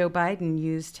 Looks like Joe Biden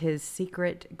used his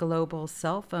secret global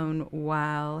cell phone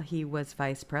while he was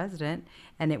vice president,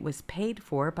 and it was paid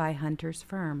for by Hunter's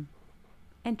firm.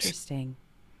 Interesting.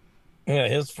 Yeah,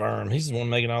 his firm. He's the one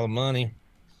making all the money.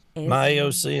 Is My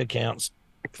AOC account's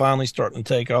finally starting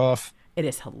to take off. It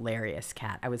is hilarious,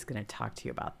 Kat. I was going to talk to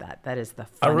you about that. That is the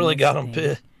I really got funniest them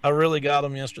thing. pissed. I really got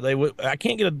them yesterday. I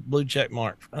can't get a blue check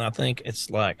mark, and I think it's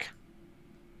like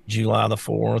July the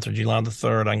 4th or July the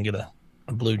 3rd. I can get a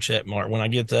blue check mark. When I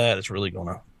get that, it's really going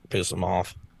to piss them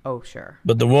off. Oh, sure.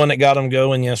 But the one that got them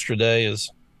going yesterday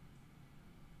is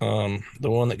the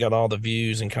one that got all the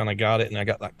views and kind of got it. And I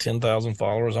got like 10,000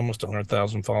 followers, almost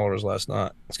 100,000 followers last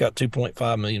night. It's got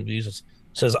 2.5 million views. It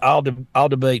says, I'll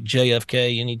debate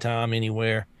JFK anytime,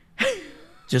 anywhere.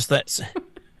 Just that.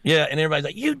 Yeah. And everybody's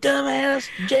like, you dumbass,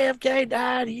 JFK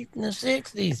died in the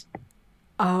 60s.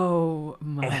 Oh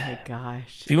my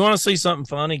gosh. If you want to see something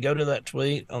funny, go to that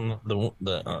tweet on the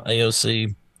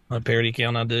AOC parody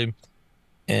account I do.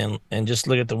 And just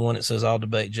look at the one that says I'll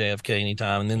debate JFK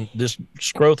anytime, and then just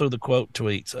scroll through the quote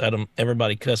tweets at them,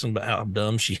 everybody cussing about how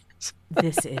dumb she is.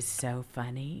 This is so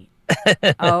funny.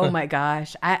 Oh my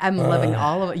gosh. I'm loving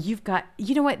all of it.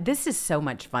 You know what? This is so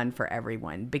much fun for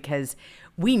everyone because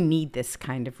we need this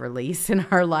kind of release in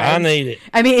our lives. I need it.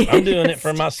 I mean, I'm doing it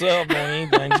for myself more than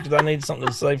anything because I need something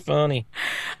to say funny.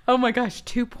 Oh my gosh.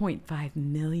 2.5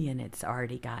 million it's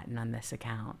already gotten on this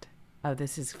account. Oh,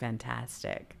 this is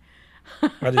fantastic.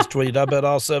 I just tweeted, I bet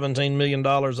all $17 million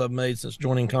I've made since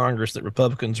joining Congress that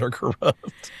Republicans are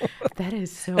corrupt. That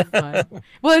is so fun.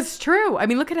 Well, it's true. I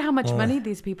mean, look at how much money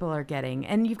these people are getting.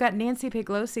 And you've got Nancy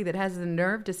Pelosi that has the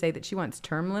nerve to say that she wants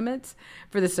term limits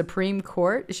for the Supreme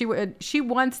Court. She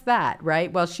wants that,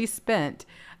 right? Well, she spent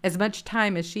as much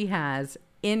time as she has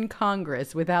in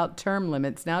Congress without term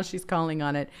limits. Now she's calling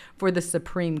on it for the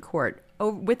Supreme Court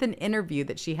with an interview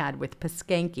that she had with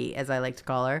Paskanky, as I like to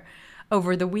call her,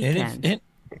 over the weekend.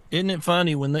 Isn't it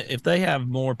funny if they have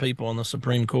more people on the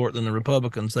Supreme Court than the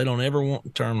Republicans, they don't ever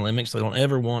want term limits. They don't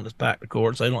ever want to pack the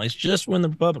courts. It's just when the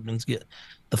Republicans get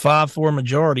the 5-4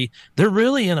 majority. They're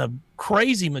really in a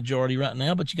crazy majority right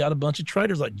now, but you got a bunch of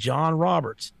traitors like John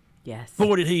Roberts. Yes.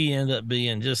 Boy, did he end up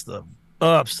being just the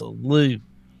absolute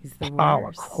pile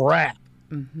of crap.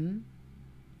 Mm-hmm.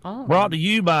 Oh. Brought to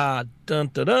you by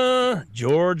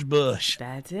George Bush.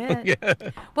 That's it.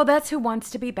 Yeah. Well, that's who wants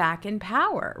to be back in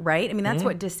power, right? I mean, that's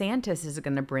what DeSantis is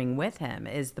going to bring with him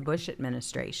is the Bush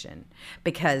administration,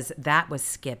 because that was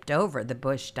skipped over. The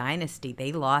Bush dynasty,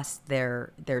 they lost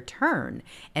their turn,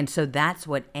 and so that's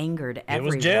what angered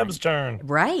everyone. It was Jeb's turn,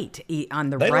 right?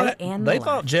 On the right and the left. They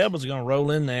thought Jeb was going to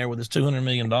roll in there with his $200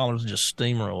 million and just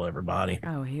steamroll everybody.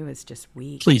 Oh, he was just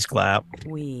weak. Please clap.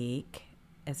 Weak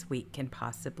as weak can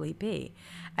possibly be.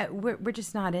 We're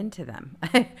just not into them.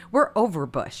 We're over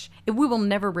Bush. We will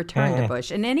never return to Bush.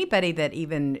 And anybody that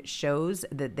even shows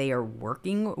that they are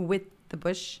working with the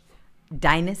Bush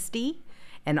dynasty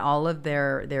and all of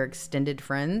their extended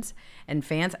friends and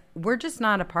fans, we're just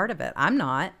not a part of it. I'm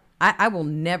not. I will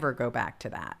never go back to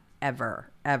that, ever,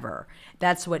 ever.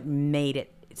 That's what made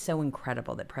it so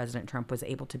incredible that President Trump was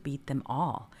able to beat them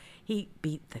all. He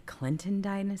beat the Clinton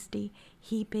dynasty.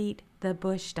 He beat the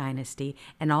Bush dynasty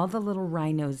and all the little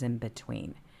rhinos in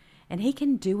between. And he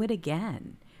can do it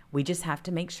again. We just have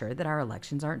to make sure that our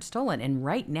elections aren't stolen. And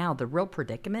right now, the real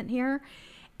predicament here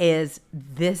is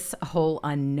this whole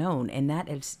unknown, and that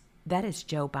is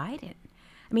Joe Biden.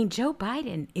 I mean, Joe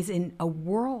Biden is in a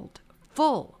world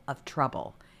full of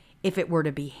trouble if it were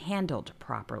to be handled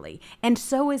properly. And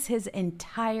so is his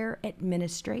entire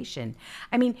administration.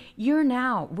 I mean, we're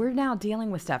now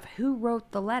dealing with stuff. Who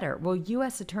wrote the letter? Well,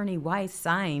 U.S. Attorney Weiss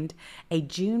signed a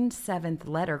June 7th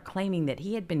letter claiming that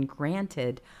he had been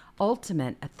granted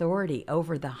ultimate authority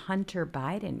over the Hunter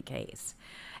Biden case.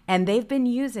 And they've been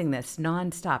using this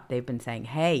nonstop. They've been saying,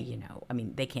 hey,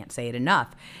 they can't say it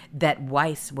enough, that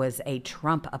Weiss was a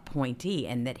Trump appointee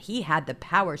and that he had the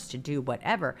powers to do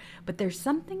whatever. But there's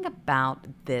something about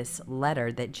this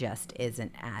letter that just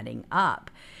isn't adding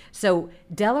up. So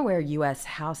Delaware U.S.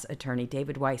 House Attorney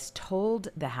David Weiss told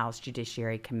the House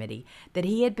Judiciary Committee that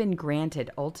he had been granted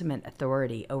ultimate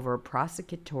authority over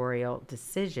prosecutorial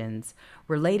decisions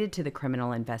related to the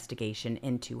criminal investigation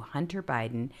into Hunter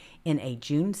Biden in a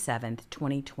June 7th,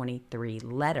 2023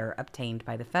 letter obtained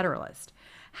by the Federalist.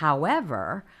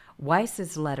 However,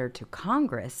 Weiss's letter to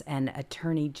Congress and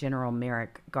Attorney General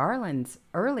Merrick Garland's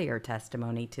earlier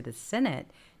testimony to the Senate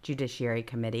Judiciary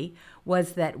Committee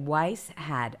was that Weiss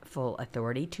had full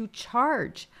authority to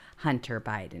charge Hunter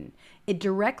Biden. It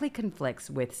directly conflicts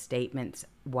with statements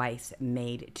Weiss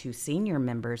made to senior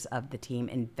members of the team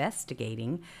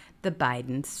investigating the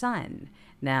Biden son.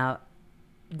 Now,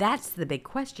 that's the big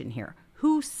question here.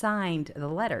 Who signed the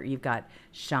letter? You've got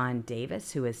Sean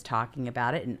Davis, who is talking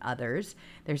about it, and others.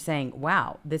 They're saying,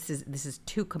 wow, this is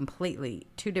two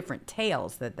different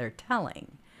tales that they're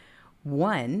telling.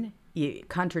 One, it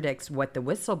contradicts what the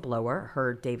whistleblower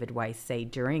heard David Weiss say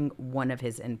during one of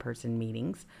his in-person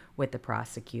meetings with the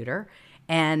prosecutor.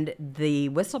 And the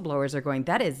whistleblowers are going,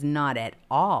 that is not at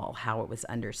all how it was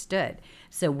understood.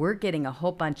 So we're getting a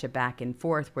whole bunch of back and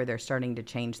forth where they're starting to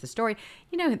change the story.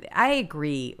 You know, I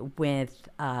agree with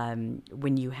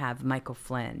when you have Michael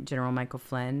Flynn, General Michael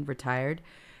Flynn, retired,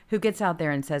 who gets out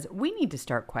there and says, we need to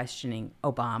start questioning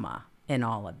Obama in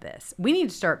all of this. We need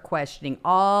to start questioning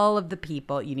all of the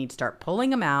people. You need to start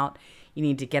pulling them out. You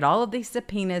need to get all of these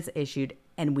subpoenas issued,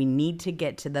 and we need to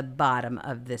get to the bottom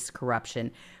of this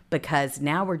corruption, because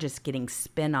now we're just getting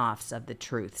spin-offs of the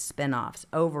truth, spin-offs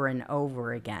over and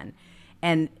over again.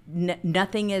 And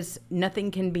nothing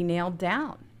can be nailed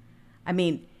down. I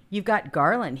mean, you've got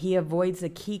Garland. He avoids a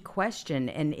key question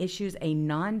and issues a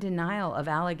non-denial of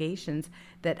allegations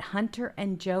that Hunter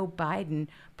and Joe Biden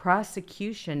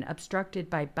prosecution obstructed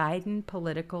by Biden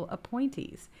political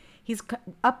appointees. He's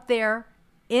up there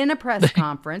in a press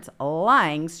conference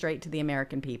lying straight to the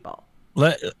American people.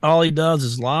 All he does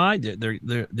is lie.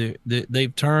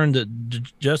 They've turned the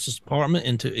Justice Department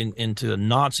into a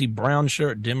Nazi brown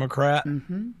shirt Democrat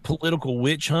political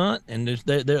witch hunt, and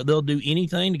they'll do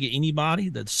anything to get anybody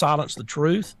that silence the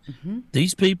truth.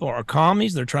 These people are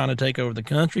commies. They're trying to take over the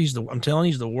country. I'm telling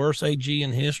you, he's the worst AG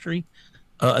in history.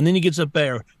 And then he gets up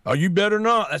there. Oh, you better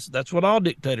not. That's what all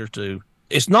dictators do.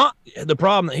 It's not the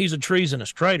problem that he's a treasonous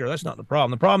traitor. That's not the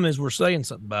problem. The problem is we're saying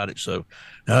something about it. So,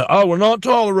 we're not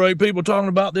tolerating people talking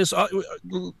about this.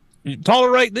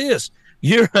 Tolerate this.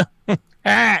 You're a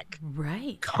hack.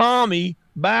 Right. Commie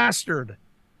bastard.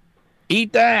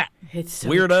 Eat that. It's so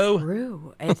weirdo.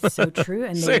 True. It's so true.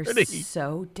 And they're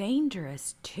so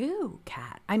dangerous too,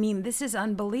 Kat. I mean, this is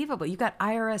unbelievable. You got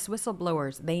IRS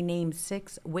whistleblowers. They named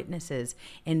 6 witnesses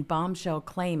in bombshell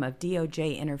claim of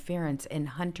DOJ interference in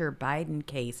Hunter Biden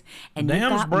case. And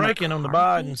Damn's breaking McCarthy. on the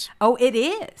Bidens. Oh, it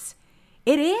is.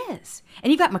 It is. And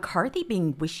you got McCarthy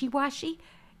being wishy-washy.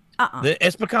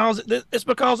 It's because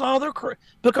all their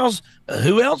because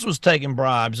who else was taking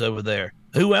bribes over there?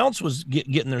 Who else was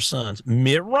getting their sons?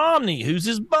 Mitt Romney, who's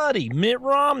his buddy, Mitt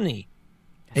Romney,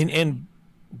 and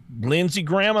Lindsey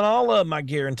Graham and all of them. I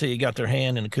guarantee you got their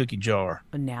hand in a cookie jar.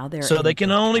 But now they're they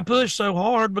can only push so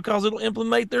hard because it'll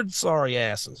implement their sorry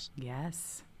asses.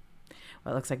 Yes.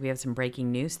 Well, it looks like we have some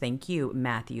breaking news. Thank you,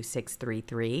 Matthew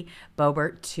 633.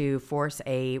 Boebert to force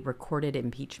a recorded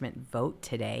impeachment vote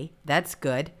today. That's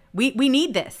good. We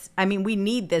need this. I mean, we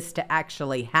need this to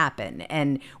actually happen.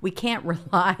 And we can't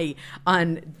rely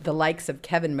on the likes of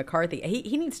Kevin McCarthy.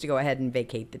 He needs to go ahead and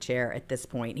vacate the chair at this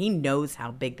point. He knows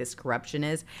how big this corruption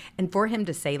is. And for him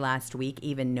to say last week,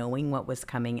 even knowing what was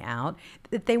coming out,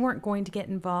 that they weren't going to get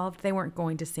involved, they weren't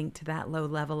going to sink to that low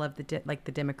level of like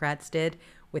the Democrats did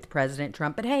with President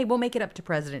Trump. But hey, we'll make it up to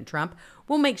President Trump.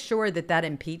 We'll make sure that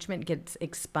impeachment gets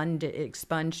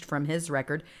expunged from his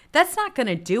record. That's not going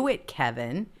to do it,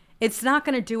 Kevin. It's not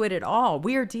going to do it at all.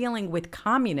 We are dealing with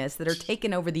communists that are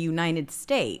taking over the United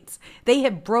States. They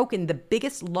have broken the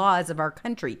biggest laws of our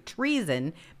country,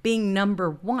 treason being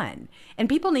number one. And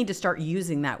people need to start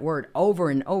using that word over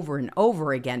and over and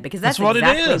over again, because that's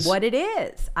exactly what it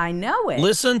is. I know it.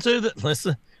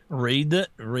 Read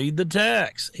the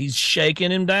text. He's shaking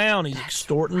him down. He's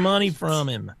extorting money from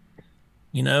him.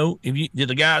 You know,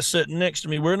 the guy sitting next to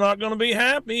me, we're not going to be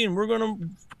happy and we're going to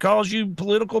cause you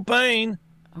political pain.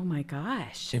 Oh my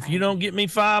gosh. If you don't get me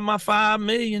my $5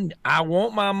 million, I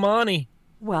want my money.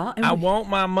 Well, I want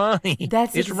my money.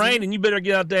 It's raining. You better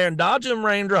get out there and dodge them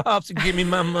raindrops and give me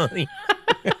my money.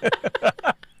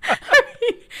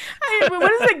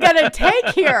 What is it going to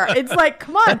take here? It's like,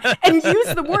 come on, and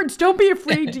use the words. Don't be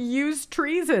afraid to use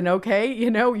treason, okay?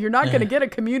 You know, you're not going to get a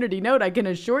community note. I can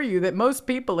assure you that most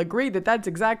people agree that that's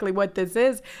exactly what this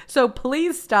is. So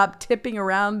please stop tipping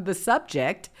around the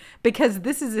subject, because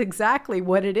this is exactly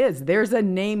what it is. There's a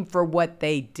name for what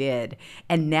they did.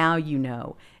 And now you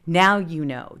know. Now you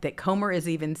know that Comer is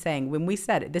even saying, when we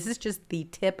said it, this is just the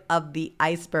tip of the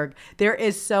iceberg. There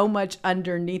is so much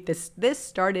underneath this. This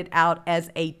started out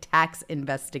as a tax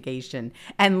investigation,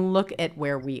 and look at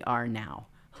where we are now.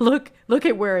 Look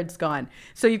at where it's gone.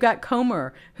 So you've got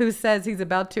Comer, who says he's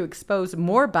about to expose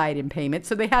more Biden payments.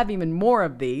 So they have even more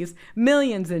of these,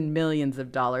 millions and millions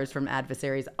of dollars from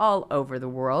adversaries all over the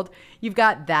world. You've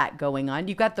got that going on.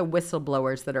 You've got the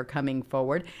whistleblowers that are coming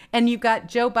forward. And you've got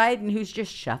Joe Biden, who's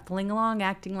just shuffling along,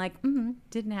 acting like,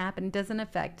 didn't happen, doesn't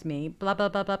affect me, blah, blah,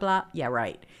 blah, blah, blah. Yeah,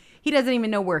 right. He doesn't even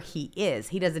know where he is.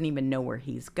 He doesn't even know where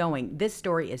he's going. This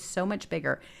story is so much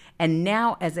bigger. And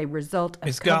now, as a result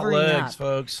of covering up, it's got legs,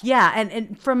 folks. Yeah,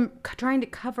 and from trying to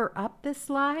cover up this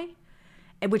lie,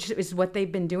 which is what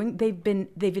they've been doing, they've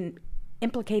been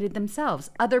implicated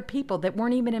themselves. Other people that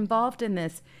weren't even involved in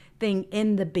this thing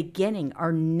in the beginning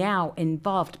are now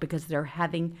involved because they're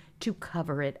having to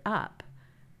cover it up.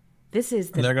 This is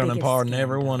They're going to pardon scandal.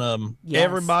 every one of them. Yes.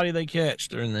 Everybody they catch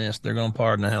during this, they're going to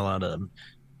pardon the hell out of them.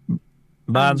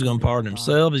 Biden's going to pardon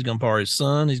himself. He's going to pardon his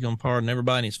son. He's going to pardon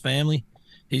everybody in his family.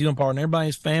 He's going to pardon everybody in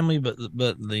his family, but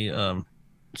the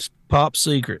top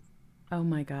secret. Oh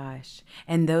my gosh.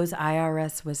 And those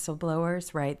IRS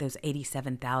whistleblowers, right? Those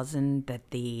 87,000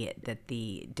 that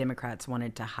the Democrats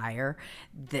wanted to hire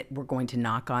that were going to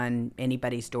knock on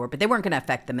anybody's door, but they weren't going to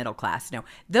affect the middle class. No.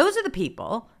 Those are the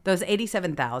people, those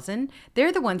 87,000,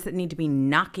 they're the ones that need to be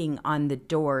knocking on the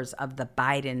doors of the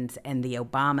Bidens and the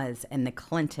Obamas and the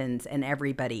Clintons and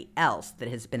everybody else that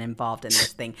has been involved in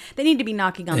this thing. They need to be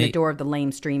knocking on the door of the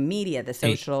lamestream media, the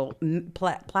social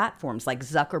platforms like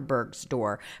Zuckerberg's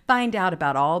door. Find out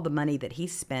about all the money that he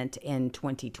spent in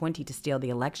 2020 to steal the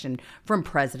election from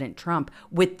President Trump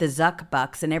with the Zuck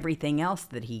bucks and everything else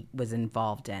that he was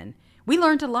involved in. We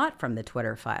learned a lot from the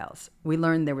Twitter files. We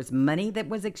learned there was money that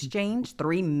was exchanged,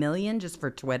 $3 million just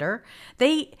for Twitter.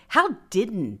 How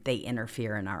didn't they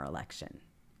interfere in our election?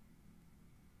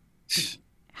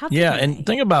 And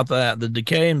think about that. The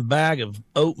decaying bag of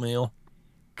oatmeal.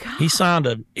 God. He signed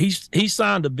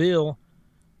a bill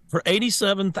for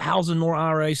 87,000 more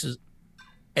IRS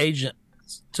agents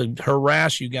to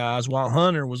harass you guys while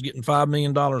Hunter was getting $5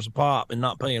 million a pop and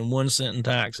not paying 1 cent in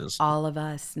taxes. All of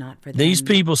us, not for them. These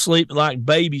people sleep like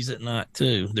babies at night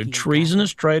too. They're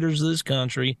treasonous traitors of this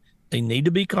country. They need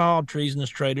to be called treasonous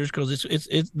traitors because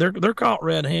they're caught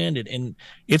red-handed, and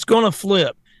it's going to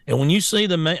flip. And when you see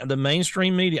the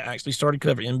mainstream media actually started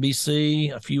covering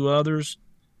NBC, a few others,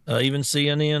 even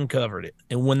CNN covered it.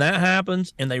 And when that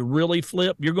happens and they really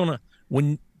flip,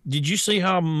 did you see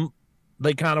how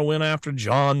they kind of went after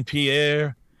John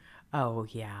Pierre? Oh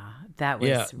yeah, that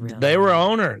was really. They were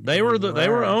owner. They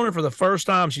were owner for the first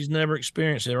time. She's never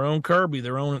experienced their own Kirby,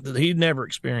 their own that he'd never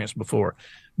experienced before.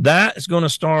 That is going to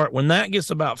start when that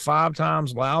gets about 5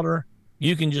 times louder.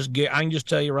 I can just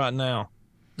tell you right now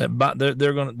that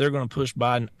they're going to push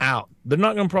Biden out. They're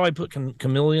not going to probably put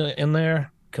Camellia in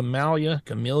there. Camellia.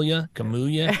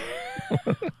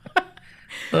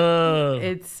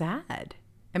 It's sad.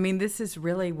 I mean, this is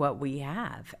really what we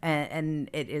have, and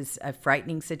it is a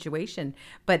frightening situation.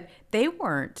 But they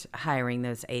weren't hiring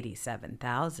those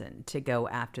 87,000 to go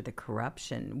after the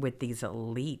corruption with these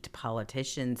elite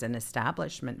politicians and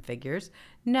establishment figures.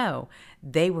 No,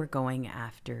 they were going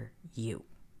after you.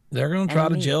 They're going to try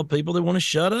to jail people that want to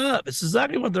shut up. It's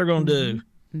exactly what they're going to do.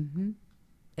 Mm-hmm.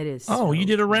 It is. Oh, you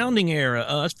did a rounding error.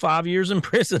 That's 5 years in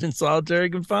prison in solitary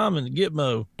confinement.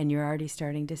 Gitmo. And you're already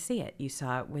starting to see it. You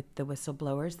saw it with the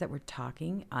whistleblowers that were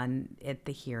talking at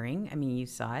the hearing. I mean, you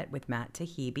saw it with Matt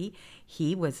Taibbi.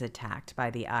 He was attacked by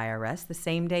the IRS the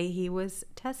same day he was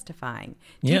testifying.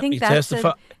 Do you think that's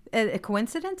a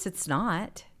coincidence? It's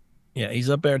not. Yeah, he's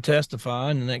up there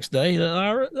testifying. The next day, the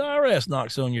IRS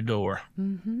knocks on your door.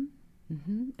 Mm-hmm.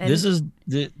 Mm-hmm.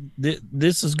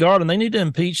 This is Garden. They need to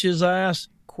impeach his ass.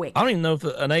 Quick. I don't even know if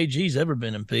an AG's ever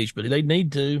been impeached, but they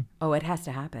need to. Oh, it has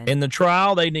to happen. In the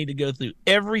trial, they need to go through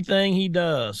everything he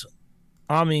does.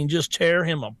 I mean, just tear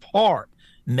him apart.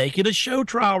 Make it a show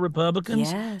trial,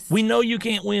 Republicans. Yes. We know you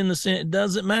can't win the Senate. It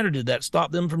doesn't matter. Did that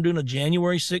stop them from doing a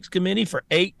January 6th committee for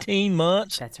 18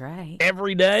 months? That's right.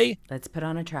 Every day? Let's put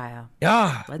on a trial.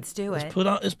 Yeah. Let's do it.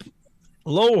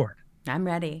 Lord. I'm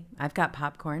ready. I've got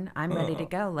popcorn. I'm ready to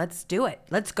go. Let's do it.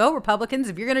 Let's go, Republicans.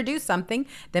 If you're going to do something,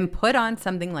 then put on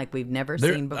something like we've never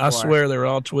seen before. I swear they're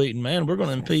all tweeting, man, we're going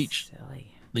to impeach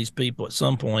these people at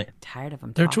some point. I'm tired of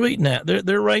them. They're tweeting that.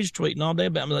 They're rage tweeting all day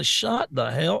about me. Like, shut the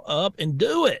hell up and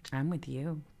do it. I'm with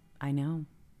you. I know.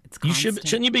 It's constant.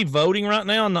 Shouldn't you be voting right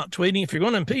now and not tweeting? If you're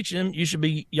going to impeach him,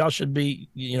 y'all should be,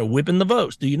 whipping the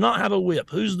votes. Do you not have a whip?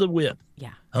 Who's the whip?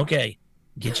 Yeah. Okay.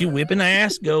 Get your whipping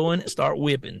ass going and start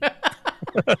whipping.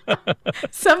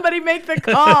 Somebody make the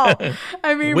call.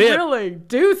 I mean, really,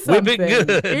 do something. Whip it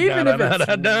good. Even if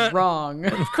it's wrong.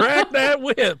 Crack that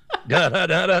whip.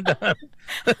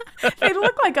 They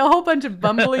look like a whole bunch of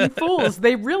bumbling fools.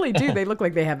 They really do. They look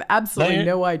like they have absolutely They,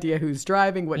 no idea who's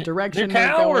driving, what they're direction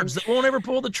they're going. cowards. They won't ever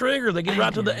pull the trigger. They get I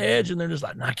right to the know. edge and they're just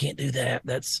like, no, I can't do that.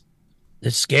 It's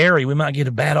scary. We might get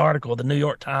a bad article. The New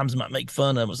York Times might make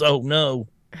fun of us. Oh, no.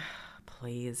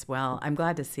 Please. Well, I'm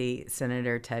glad to see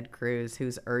Senator Ted Cruz,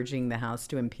 who's urging the House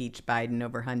to impeach Biden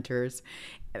over Hunter's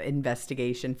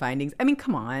investigation findings. I mean,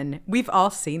 come on. We've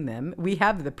all seen them. We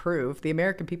have the proof. The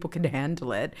American people can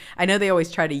handle it. I know they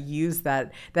always try to use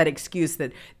that excuse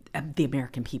that the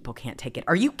American people can't take it.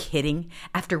 Are you kidding?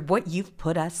 After what you've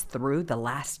put us through the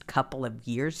last couple of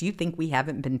years, you think we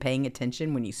haven't been paying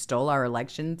attention when you stole our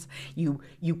elections?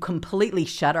 You completely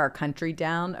shut our country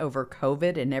down over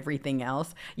COVID and everything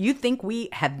else. You think we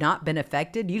have not been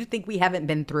affected? You think we haven't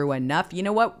been through enough? You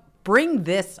know what? Bring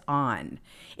this on.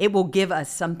 It will give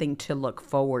us something to look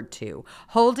forward to.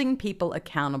 Holding people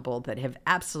accountable that have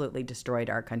absolutely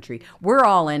destroyed our country. We're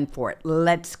all in for it.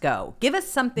 Let's go. Give us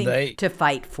something to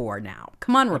fight for now.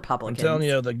 Come on, Republicans. I'm telling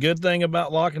you, the good thing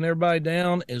about locking everybody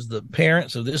down is the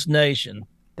parents of this nation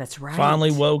That's right.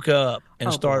 finally woke up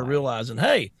and started realizing,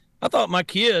 hey, I thought my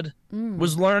kid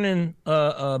was learning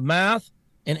math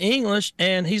and English,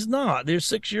 and he's not. They're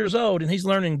 6 years old, and he's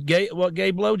learning what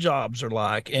gay blowjobs are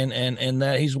like, and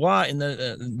that he's white, and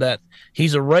that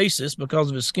he's a racist because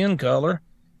of his skin color,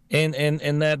 and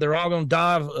that they're all going to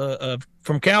die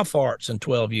from cow farts in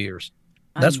 12 years.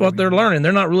 That's what they're learning.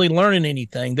 They're not really learning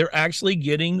anything. They're actually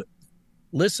getting.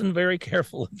 Listen very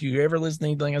careful. If you ever listen to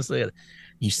anything I said,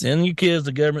 you send your kids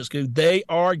to government school. They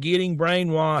are getting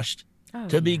brainwashed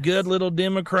to be good little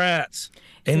Democrats.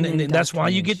 And that's why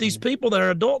you get these people that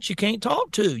are adults you can't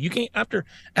talk to. You can't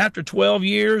after 12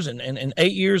 years and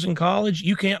 8 years in college,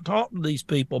 you can't talk to these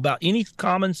people about any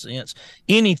common sense,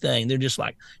 anything. They're just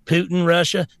like Putin,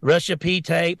 Russia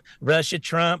P-tape, Russia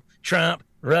Trump,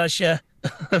 Russia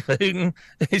Putin.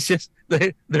 It's just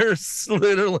they're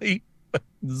literally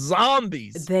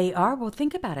zombies. They are. Well,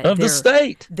 think about it. Of the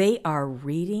state. They are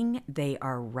reading, they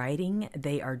are writing,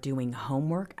 they are doing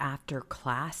homework after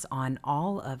class on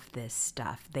all of this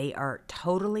stuff. They are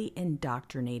totally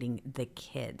indoctrinating the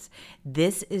kids.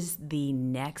 This is the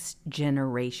next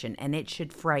generation, and it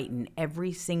should frighten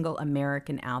every single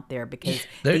American out there, because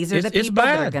these are the people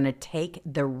that are going to take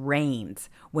the reins.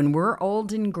 When we're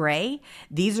old and gray,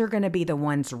 these are going to be the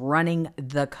ones running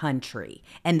the country,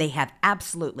 and they have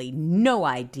absolutely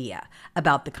no idea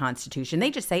about the Constitution.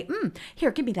 They just say,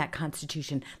 here, give me that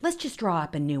Constitution. Let's just draw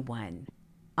up a new one.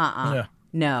 Yeah.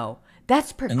 No,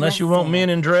 that's progressive. Unless you want men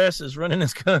in dresses running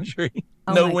this country.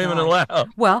 No women allowed.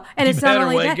 Well, and it's not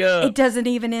only that, it doesn't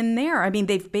even end there. I mean,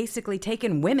 they've basically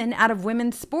taken women out of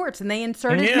women's sports and they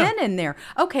inserted men in there.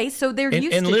 Okay, so they're used to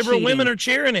cheating. And liberal women are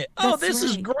cheering it. This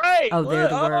is great. Oh, they're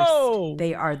the worst.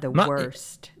 They are the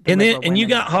worst. And you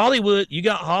got Hollywood. You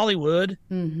got Hollywood.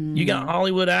 Mm-hmm. You got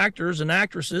Hollywood actors and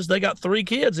actresses. They got 3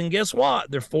 kids, and guess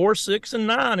what? They're 4, 6, and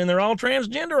 9, and they're all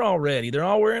transgender already. They're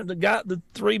all wearing the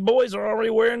 3 boys are already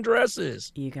wearing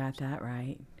dresses. You got that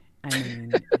right. I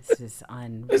mean, this is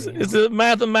unreal. It's a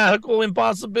mathematical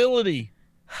impossibility.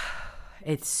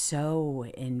 It's so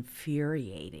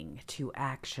infuriating to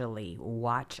actually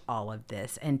watch all of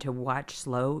this, and to watch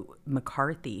Slow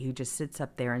McCarthy, who just sits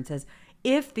up there and says,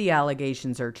 if the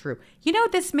allegations are true. You know,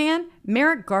 this man,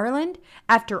 Merrick Garland,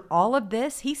 after all of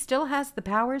this, he still has the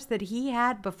powers that he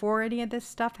had before any of this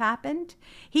stuff happened.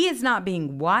 He is not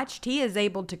being watched. He is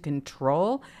able to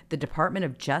control the Department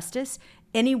of Justice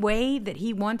any way that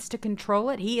he wants to control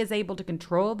it. He is able to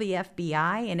control the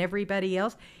FBI and everybody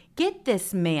else. Get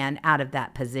this man out of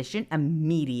that position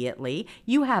immediately.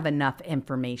 You have enough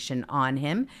information on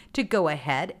him to go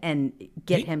ahead and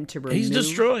get him to remove. He's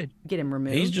destroyed. Get him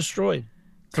removed. He's destroyed.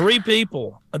 3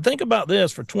 people. Think about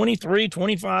this. For 23,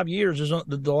 25 years,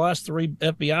 the last 3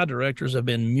 FBI directors have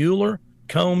been Mueller,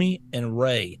 Comey, and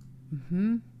Wray.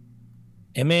 Mm-hmm.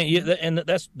 And man, and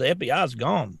that's the FBI's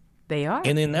gone. They are.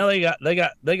 And then now they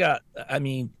got. I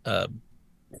mean,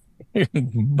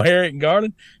 Barrett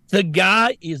Garland. The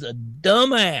guy is a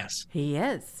dumbass. He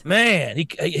is. Man,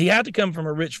 he had to come from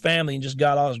a rich family and just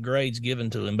got all his grades given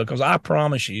to him, because I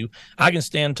promise you, I can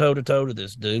stand toe to toe to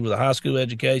this dude with a high school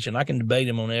education. I can debate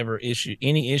him on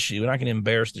any issue, and I can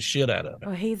embarrass the shit out of him.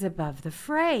 Well, he's above the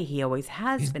fray. He always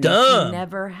has been. Dumb. He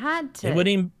never had to. It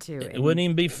wouldn't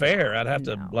even be fair. I'd have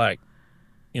to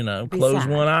close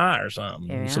one eye or something.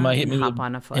 Yeah, somebody hit me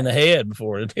in the head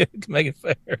before it to make it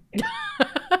fair.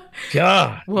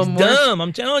 God, Well, he's more. dumb.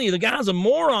 I'm telling you, the guy's a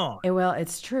moron. Well,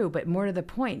 it's true, but more to the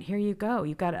point, here you go.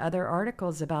 You've got other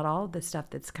articles about all the stuff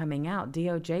that's coming out.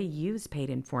 DOJ used paid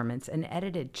informants and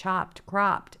edited, chopped,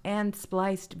 cropped, and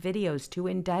spliced videos to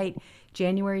indict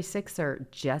January 6er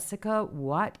Jessica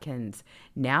Watkins.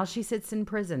 Now she sits in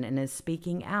prison and is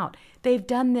speaking out. They've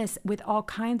done this with all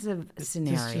kinds of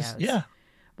scenarios. Yeah.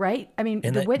 Right? I mean,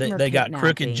 And the Whitmer they got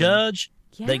crooked kidnapping. judge.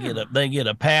 Yeah. They get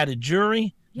a padded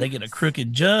jury. They get a Yes.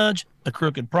 crooked judge, a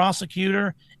crooked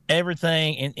prosecutor,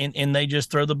 everything, and they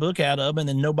just throw the book out of them. And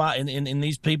then nobody, and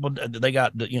these people, they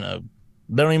got, they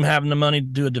don't even have the money to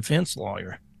do a defense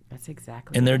lawyer. That's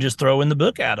exactly And they're right. just throwing the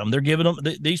book at them. They're giving them,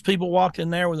 these people walked in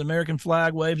there with the American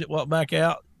flag waved it, walked back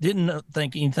out, didn't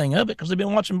think anything of it because they've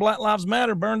been watching Black Lives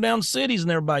Matter burn down cities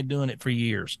and everybody doing it for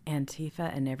years.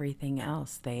 Antifa and everything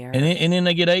else. They are. And then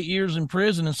they get 8 years in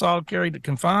prison and solitary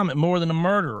confinement, more than a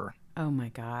murderer. Oh my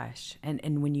gosh.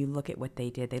 And when you look at what they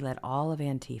did, they let all of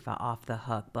Antifa off the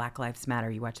hook. Black Lives Matter,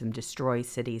 you watch them destroy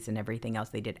cities and everything else.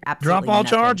 They did absolutely Drop all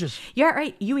nothing. charges. Yeah,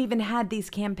 right. You even had these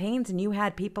campaigns and you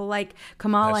had people like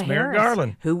Kamala That's Merrick Harris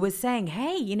Garland. who was saying,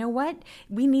 hey, you know what?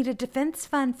 We need a defense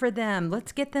fund for them.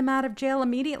 Let's get them out of jail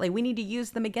immediately. We need to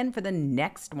use them again for the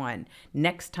next one,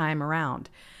 next time around.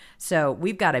 So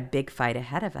we've got a big fight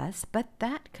ahead of us, but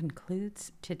that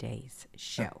concludes today's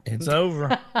show. It's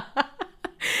over.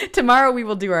 Tomorrow we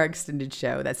will do our extended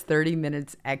show. That's 30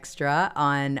 minutes extra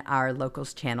on our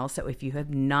locals channel. So if you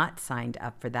have not signed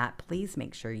up for that, please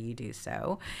make sure you do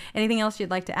so. Anything else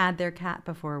you'd like to add there, Kat,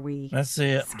 before we That's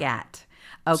it. scat? Okay.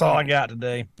 That's all I got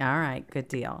today. All right. Good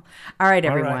deal. All right,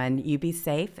 All right. everyone. You be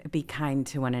safe, be kind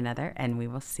to one another, and we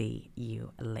will see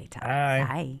you later. Bye.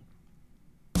 Bye.